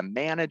or maybe a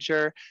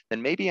manager,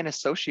 then maybe an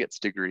associate's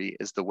degree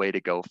is the way to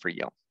go for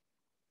you.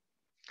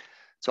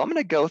 So I'm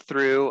going to go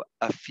through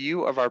a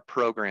few of our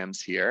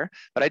programs here,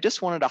 but I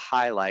just wanted to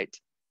highlight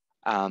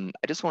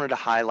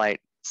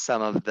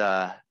some of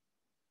the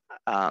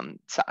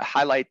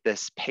highlight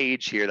this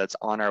page here that's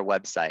on our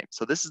website.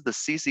 So this is the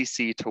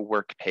CCC to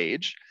Work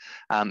page.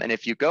 And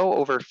if you go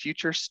over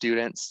future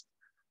students,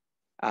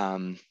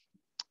 down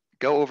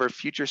to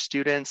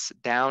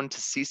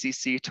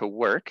CCC to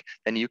Work,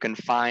 then you can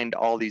find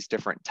all these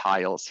different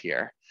tiles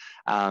here.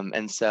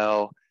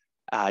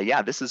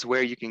 Yeah, this is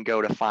where you can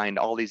go to find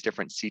all these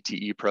different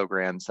CTE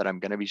programs that I'm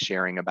going to be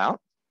sharing about.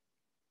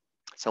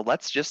 So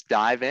let's just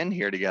dive in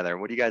here together.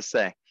 What do you guys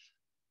say?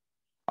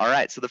 All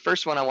right, so the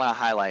first one I want to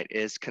highlight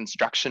is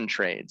construction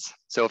trades.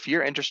 So if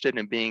you're interested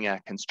in being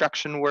a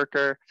construction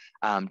worker,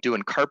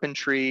 doing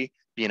carpentry,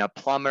 being a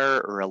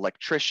plumber or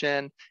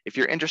electrician, if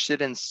you're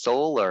interested in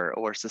solar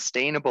or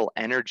sustainable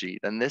energy,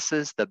 then this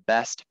is the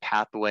best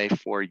pathway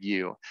for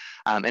you.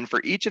 And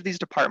for each of these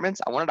departments,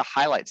 I wanted to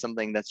highlight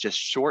something that's just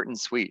short and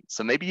sweet.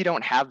 So maybe you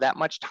don't have that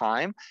much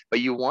time,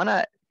 but you want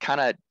to kind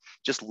of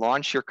just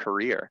launch your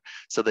career.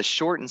 So the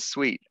short and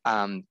sweet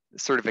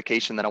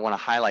certification that I want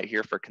to highlight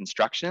here for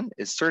construction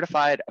is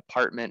Certified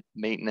Apartment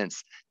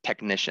Maintenance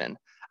Technician.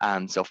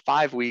 So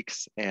 5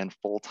 weeks and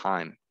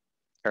full-time.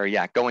 Or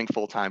yeah, going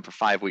full-time for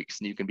 5 weeks,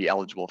 and you can be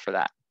eligible for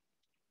that.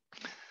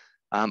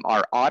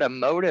 Our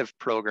automotive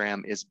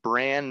program is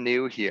brand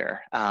new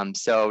here.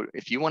 So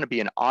if you want to be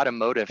an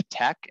automotive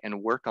tech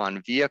and work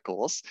on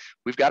vehicles,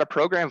 we've got a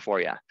program for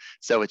you.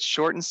 So it's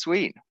short and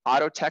sweet,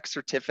 auto tech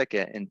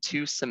certificate in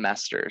 2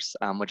 semesters,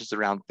 which is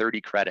around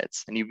 30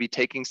 credits. And you'll be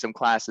taking some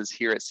classes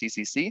here at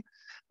CCC,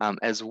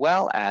 as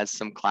well as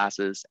some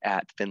classes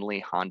at Findlay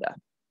Honda.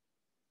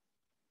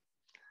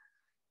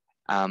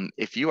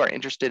 If you are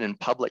interested in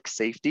public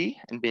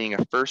safety and being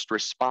a first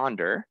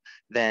responder,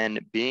 then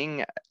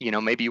being,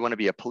 maybe you want to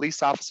be a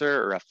police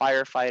officer or a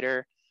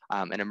firefighter,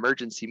 an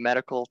emergency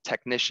medical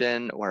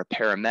technician or a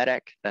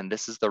paramedic, then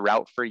this is the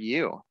route for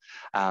you.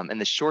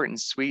 And the short and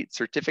sweet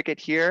certificate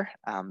here,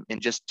 in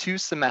just 2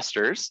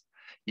 semesters,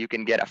 you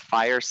can get a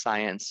fire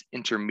science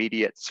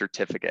intermediate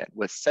certificate,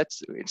 which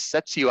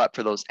sets you up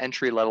for those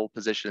entry-level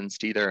positions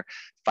to either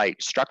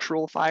fight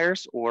structural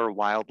fires or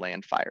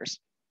wildland fires.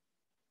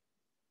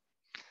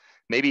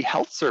 Maybe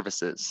health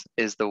services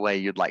is the way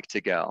you'd like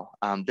to go.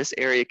 This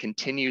area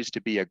continues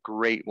to be a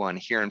great one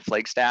here in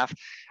Flagstaff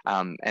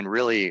and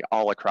really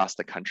all across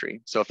the country.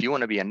 So if you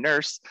want to be a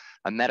nurse,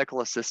 a medical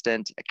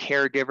assistant, a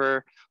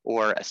caregiver,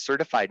 or a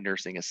certified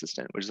nursing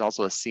assistant, which is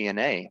also a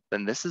CNA,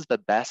 then this is the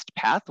best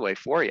pathway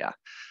for you.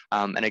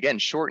 And again,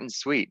 short and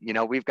sweet.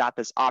 We've got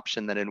this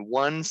option that in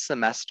 1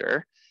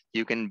 semester,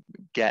 you can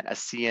get a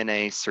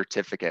CNA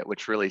certificate,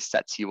 which really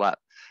sets you up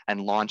and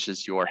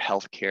launches your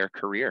healthcare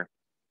career.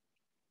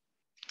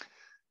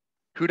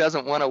 Who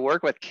doesn't want to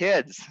work with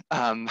kids?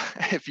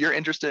 If you're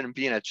interested in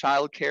being a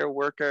child care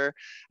worker,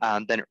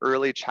 then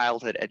early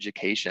childhood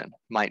education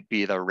might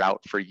be the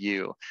route for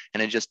you.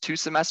 And in just 2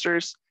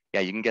 semesters, yeah,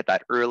 you can get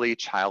that early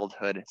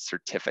childhood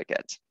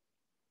certificate.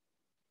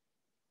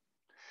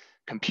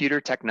 Computer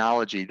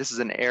technology, this is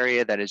an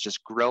area that is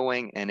just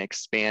growing and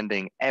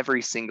expanding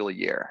every single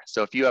year.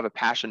 So if you have a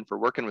passion for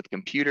working with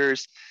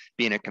computers,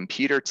 being a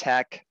computer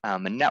tech, a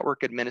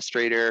network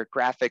administrator,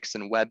 graphics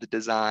and web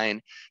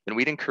design, then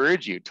we'd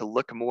encourage you to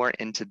look more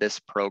into this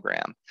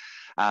program.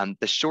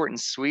 The short and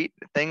sweet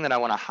thing that I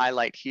want to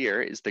highlight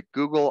here is the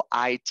Google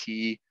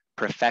IT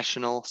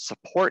Professional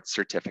Support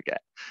Certificate.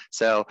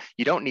 So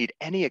you don't need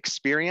any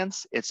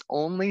experience. It's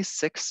only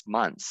 6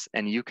 months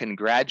and you can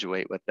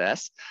graduate with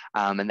this.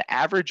 And the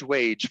average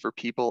wage for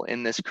people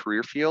in this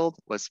career field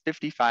was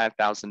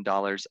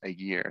 $55,000 a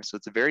year. So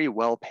it's a very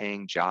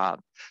well-paying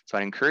job. So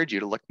I encourage you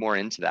to look more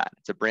into that.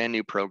 It's a brand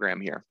new program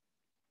here.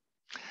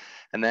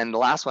 And then the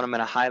last one I'm going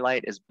to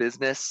highlight is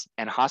business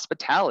and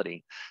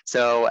hospitality.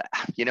 So,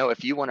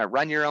 if you want to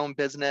run your own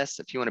business,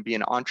 if you want to be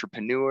an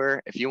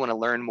entrepreneur, if you want to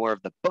learn more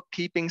of the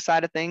bookkeeping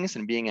side of things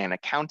and being an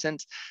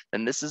accountant,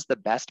 then this is the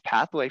best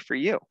pathway for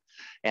you.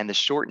 And the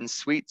short and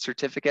sweet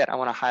certificate I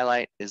want to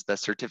highlight is the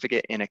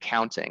certificate in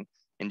accounting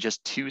in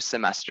just 2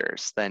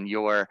 semesters. Then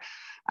your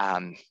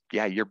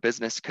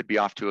business could be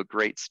off to a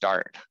great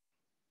start.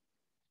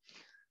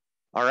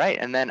 All right,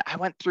 and then I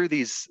went through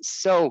these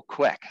so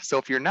quick. So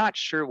if you're not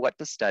sure what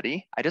to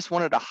study, I just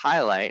wanted to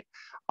highlight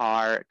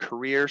our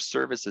career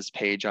services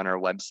page on our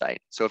website.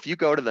 So if you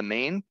go to the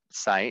main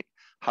site,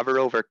 hover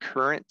over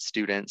current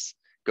students,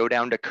 go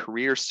down to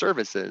career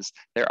services,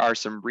 there are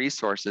some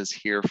resources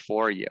here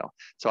for you.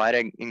 So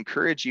I'd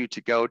encourage you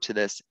to go to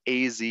this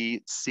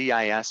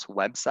AZCIS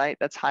website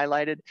that's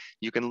highlighted.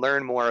 You can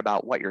learn more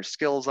about what your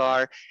skills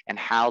are and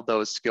how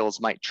those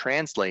skills might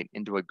translate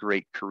into a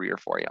great career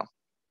for you.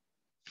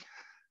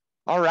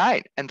 All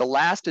right, and the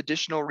last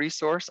additional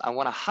resource I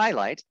want to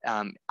highlight,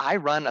 I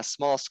run a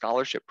small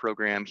scholarship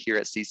program here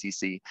at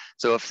CCC.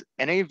 So if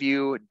any of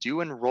you do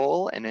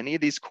enroll in any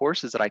of these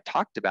courses that I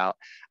talked about,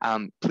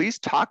 please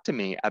talk to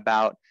me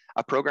about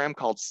a program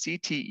called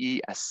CTE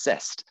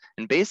Assist.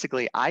 And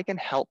basically, I can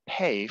help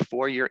pay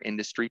for your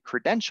industry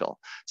credential.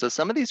 So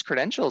some of these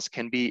credentials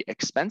can be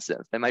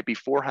expensive. They might be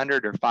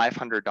 $400 or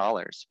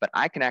 $500, but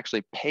I can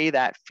actually pay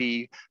that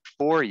fee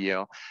for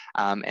you.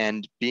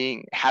 And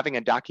having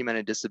a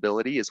documented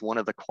disability is one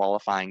of the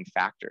qualifying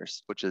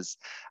factors, which is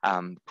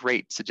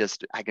great to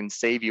I can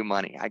save you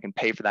money. I can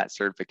pay for that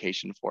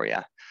certification for you.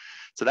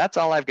 So that's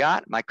all I've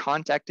got. My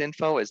contact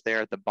info is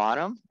there at the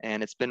bottom,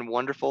 and it's been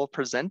wonderful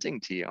presenting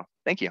to you.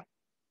 Thank you.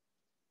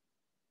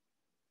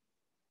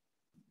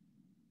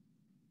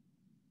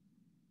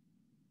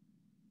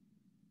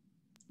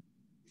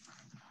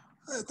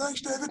 Hey,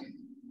 thanks, David.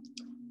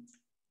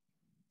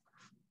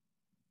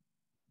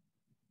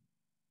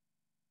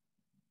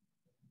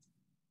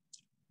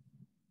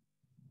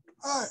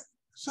 All right,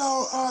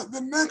 so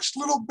the next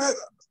little bit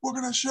we're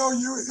going to show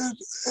you is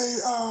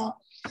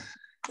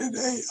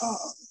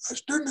a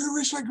student who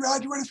recently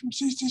graduated from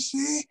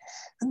CCC,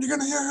 and you're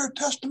going to hear her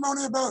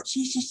testimony about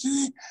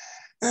CCC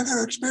and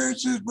her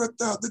experiences with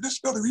the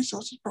Disability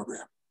Resources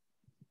Program.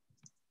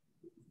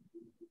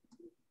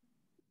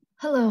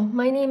 Hello,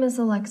 my name is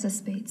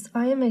Alexis Bates.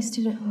 I am a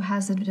student who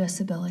has a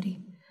disability.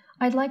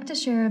 I'd like to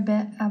share a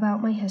bit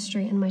about my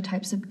history and my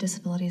types of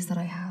disabilities that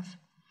I have.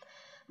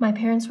 My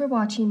parents were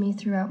watching me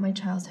throughout my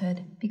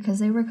childhood because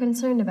they were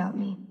concerned about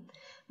me.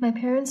 My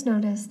parents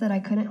noticed that I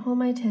couldn't hold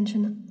my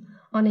attention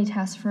on a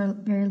task for a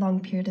very long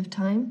period of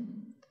time.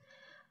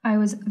 I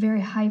was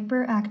very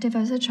hyperactive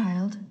as a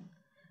child,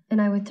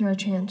 and I would throw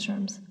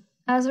tantrums.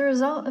 As a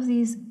result of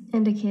these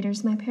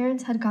indicators, my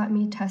parents had got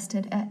me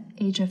tested at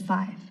age of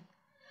 5.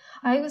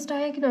 I was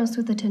diagnosed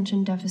with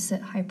attention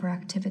deficit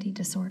hyperactivity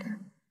disorder.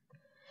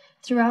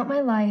 Throughout my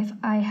life,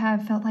 I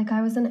have felt like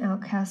I was an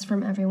outcast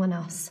from everyone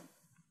else.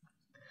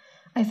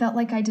 I felt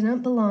like I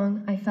didn't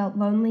belong, I felt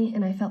lonely,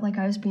 and I felt like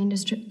I was being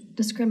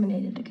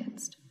discriminated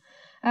against.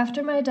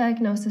 After my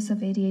diagnosis of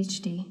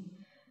ADHD,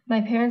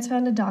 my parents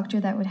found a doctor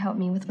that would help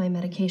me with my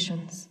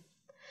medications.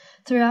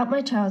 Throughout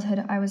my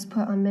childhood, I was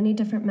put on many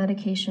different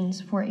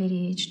medications for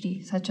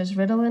ADHD, such as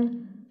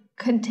Ritalin,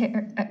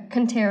 Conterra,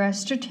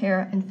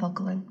 Strattera, and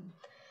Focalin.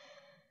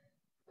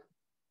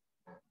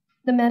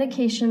 The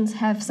medications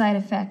have side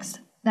effects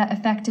that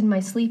affected my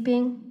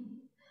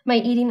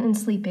eating and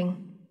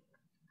sleeping.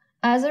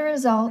 As a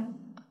result,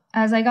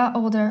 as I got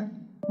older,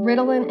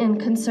 Ritalin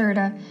and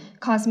Concerta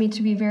caused me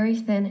to be very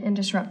thin and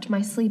disrupt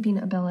my sleeping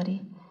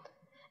ability.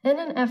 In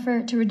an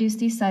effort to reduce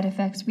these side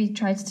effects, we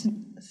tried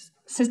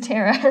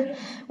Strattera,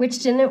 which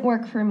didn't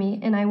work for me,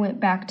 and I went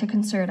back to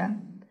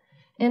Concerta.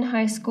 In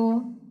high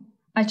school,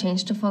 I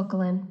changed to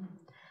Focalin.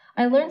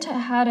 I learned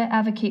how to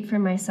advocate for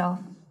myself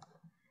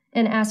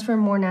and ask for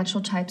more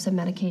natural types of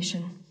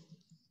medication.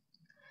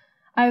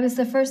 I was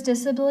the first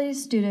disability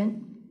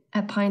student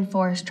at Pine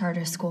Forest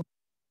Charter School.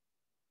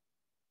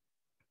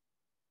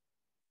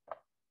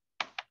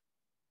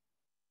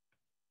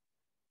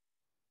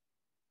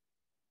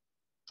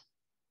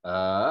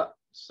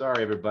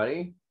 Sorry,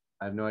 everybody.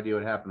 I have no idea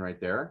what happened right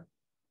there.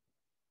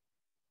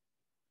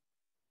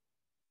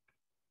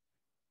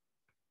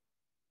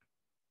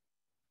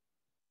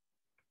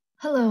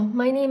 Hello,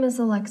 my name is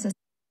Alexis.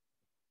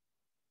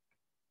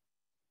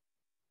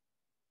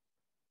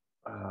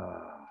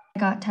 I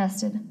got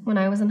tested when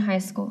I was in high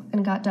school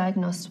and got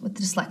diagnosed with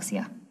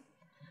dyslexia.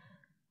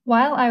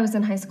 While I was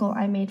in high school,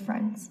 I made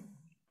friends.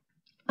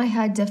 I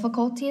had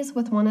difficulties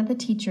with one of the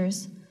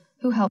teachers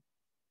who helped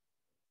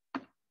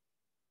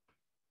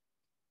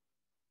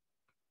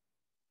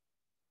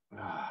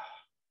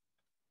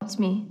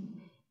me,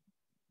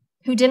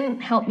 who didn't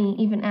help me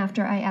even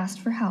after I asked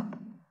for help.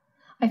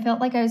 I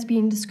felt like I was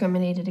being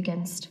discriminated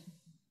against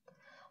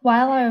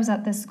while I was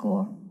at this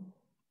school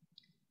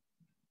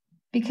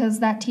because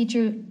that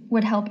teacher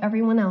would help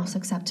everyone else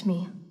except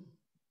me.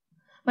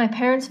 My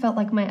parents felt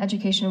like my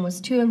education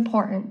was too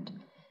important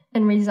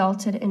and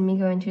resulted in me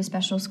going to a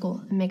special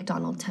school in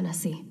McDonald,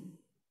 Tennessee.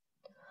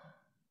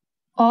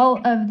 All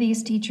of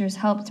these teachers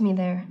helped me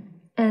there,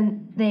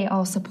 and they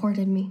all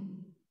supported me.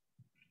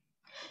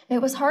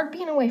 It was hard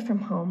being away from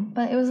home,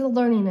 but it was a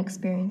learning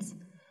experience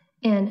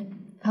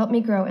and helped me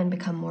grow and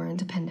become more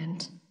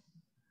independent.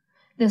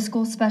 The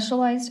school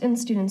specialized in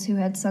students who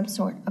had some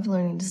sort of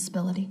learning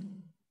disability.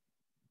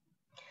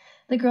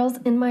 The girls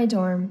in my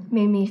dorm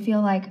made me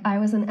feel like I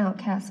was an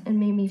outcast and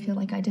made me feel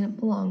like I didn't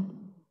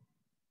belong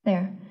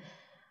there.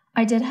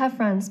 I did have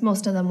friends,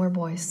 most of them were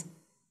boys.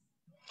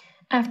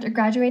 After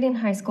graduating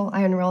high school,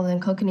 I enrolled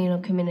in Coconino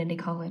Community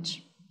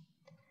College.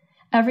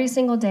 Every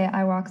single day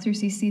I walked through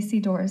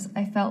CCC doors,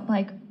 I felt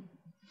like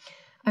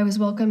I was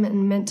welcome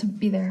and meant to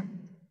be there.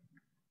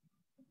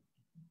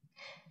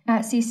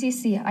 At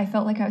CCC, I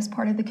felt like I was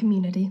part of the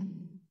community.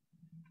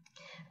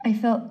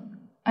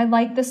 I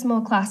liked the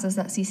small classes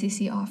that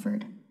CCC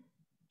offered.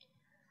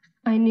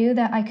 I knew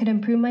that I could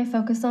improve my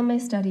focus on my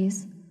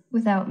studies,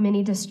 without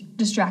many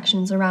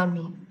distractions around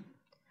me.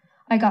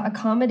 I got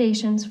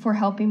accommodations for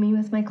helping me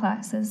with my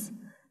classes,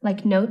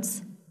 like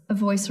notes, a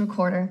voice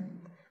recorder,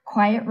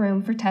 quiet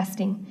room for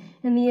testing,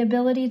 and the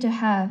ability to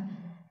have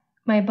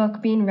my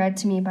book being read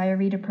to me by a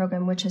reader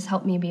program, which has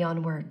helped me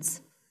beyond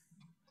words.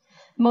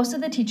 Most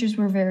of the teachers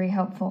were very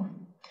helpful.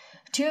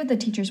 2 of the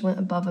teachers went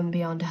above and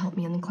beyond to help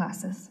me in the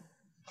classes.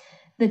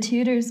 The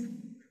tutors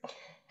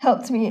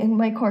helped me in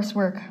my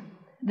coursework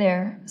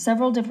there.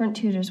 Several different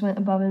tutors went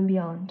above and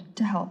beyond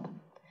to help,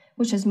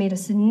 which has made a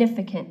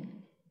significant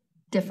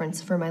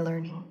difference for my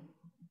learning.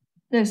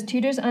 Those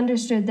tutors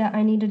understood that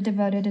I needed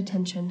devoted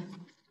attention.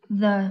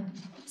 The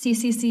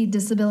CCC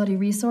Disability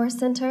Resource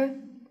Center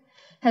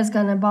has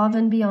gone above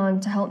and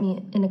beyond to help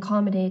me in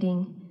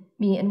accommodating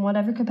me in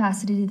whatever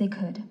capacity they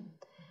could.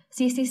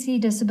 CCC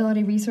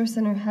Disability Resource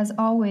Center has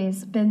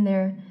always been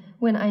there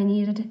when I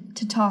needed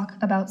to talk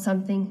about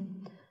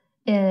something,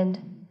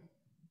 and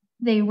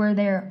they were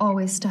there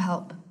always to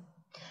help.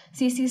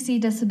 CCC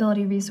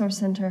Disability Resource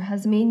Center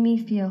has made me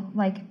feel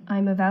like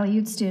I'm a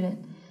valued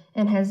student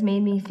and has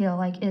made me feel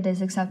like it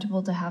is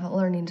acceptable to have a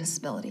learning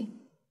disability.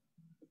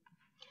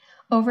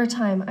 Over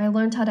time, I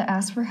learned how to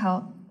ask for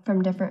help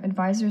from different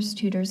advisors,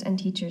 tutors, and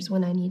teachers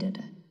when I needed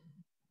it.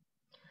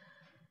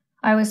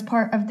 I was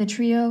part of the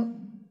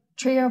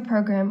TRIO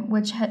program,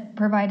 which had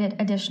provided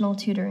additional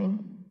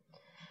tutoring.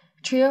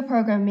 TRIO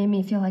program made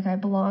me feel like I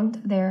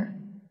belonged there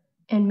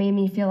and made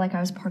me feel like I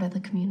was part of the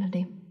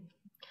community.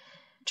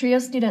 TRIO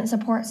Student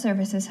Support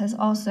Services has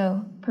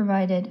also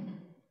provided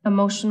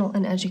emotional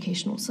and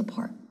educational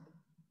support.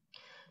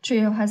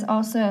 TRIO has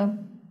also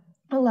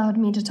allowed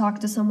me to talk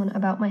to someone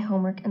about my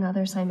homework and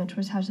other assignments,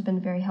 which has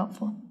been very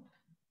helpful.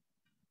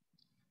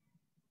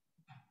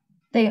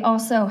 They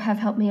also have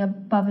helped me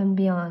above and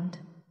beyond.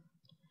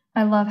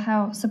 I love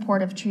how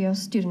supportive TRIO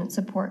student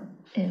support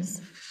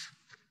is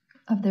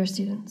of their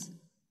students.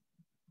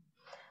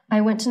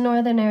 I went to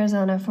Northern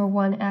Arizona for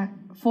one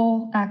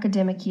full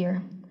academic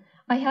year.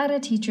 I had a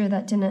teacher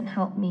that didn't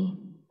help me,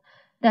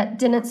 that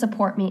didn't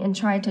support me and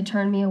tried to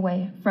turn me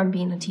away from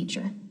being a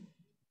teacher.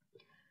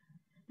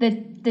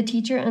 The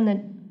teacher and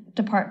the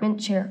department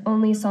chair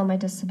only saw my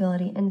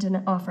disability and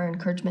didn't offer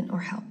encouragement or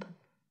help.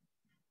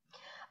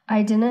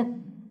 I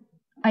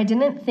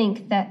didn't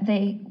think that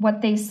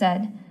what they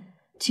said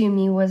to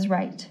me was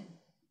right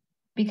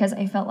because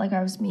I felt like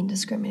I was being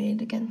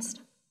discriminated against.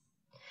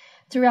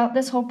 Throughout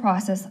this whole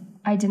process,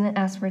 I didn't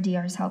ask for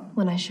DR's help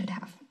when I should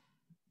have.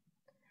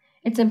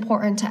 It's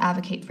important to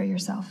advocate for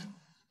yourself.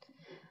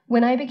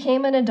 When I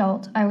became an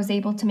adult, I was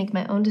able to make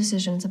my own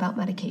decisions about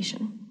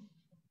medication.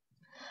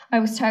 I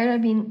was tired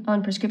of being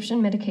on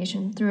prescription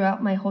medication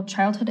throughout my whole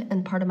childhood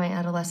and part of my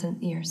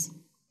adolescent years.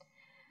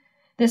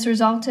 This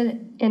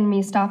resulted in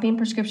me stopping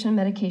prescription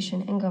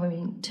medication and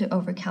going to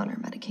over-the-counter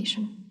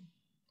medication.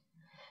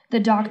 The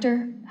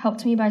doctor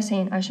helped me by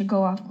saying I should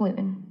go off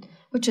gluten,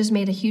 which has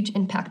made a huge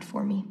impact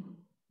for me.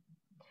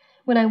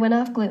 When I went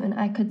off gluten,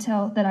 I could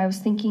tell that I was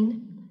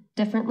thinking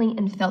differently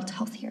and felt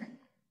healthier.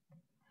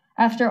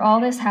 After all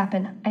this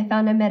happened, I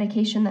found a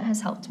medication that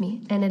has helped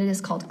me, and it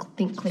is called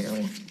Think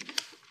Clearly.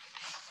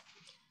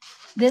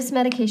 This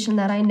medication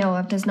that I know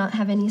of does not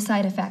have any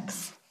side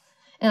effects,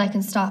 and I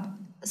can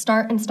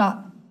start and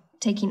stop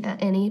taking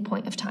at any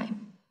point of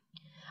time.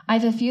 I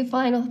have a few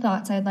final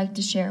thoughts I'd like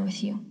to share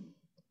with you.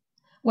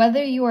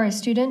 Whether you are a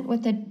student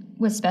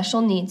with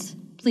special needs,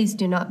 please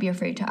do not be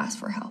afraid to ask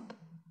for help.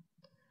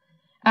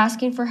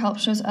 Asking for help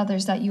shows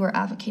others that you are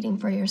advocating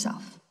for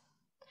yourself.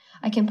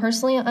 I can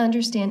personally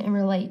understand and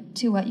relate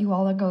to what you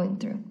all are going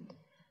through.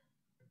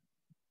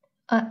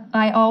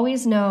 I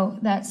always know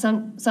that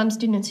some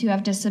students who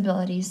have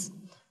disabilities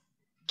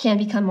can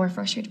become more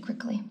frustrated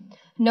quickly.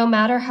 No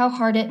matter how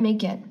hard it may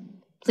get,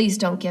 please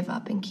don't give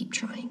up and keep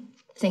trying.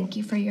 Thank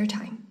you for your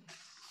time.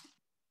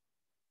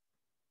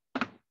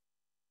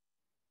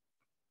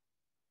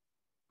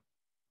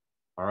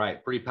 All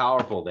right, pretty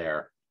powerful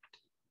there.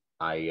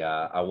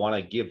 I want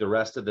to give the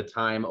rest of the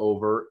time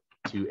over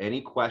to any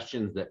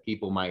questions that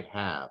people might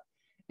have.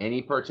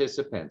 Any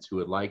participants who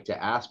would like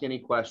to ask any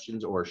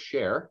questions or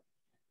share,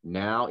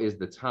 now is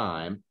the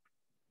time.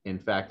 In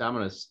fact, I'm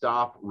going to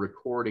stop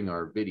recording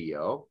our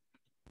video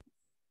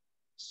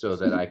so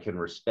that I can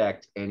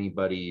respect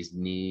anybody's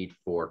need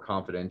for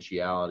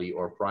confidentiality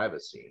or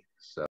privacy. So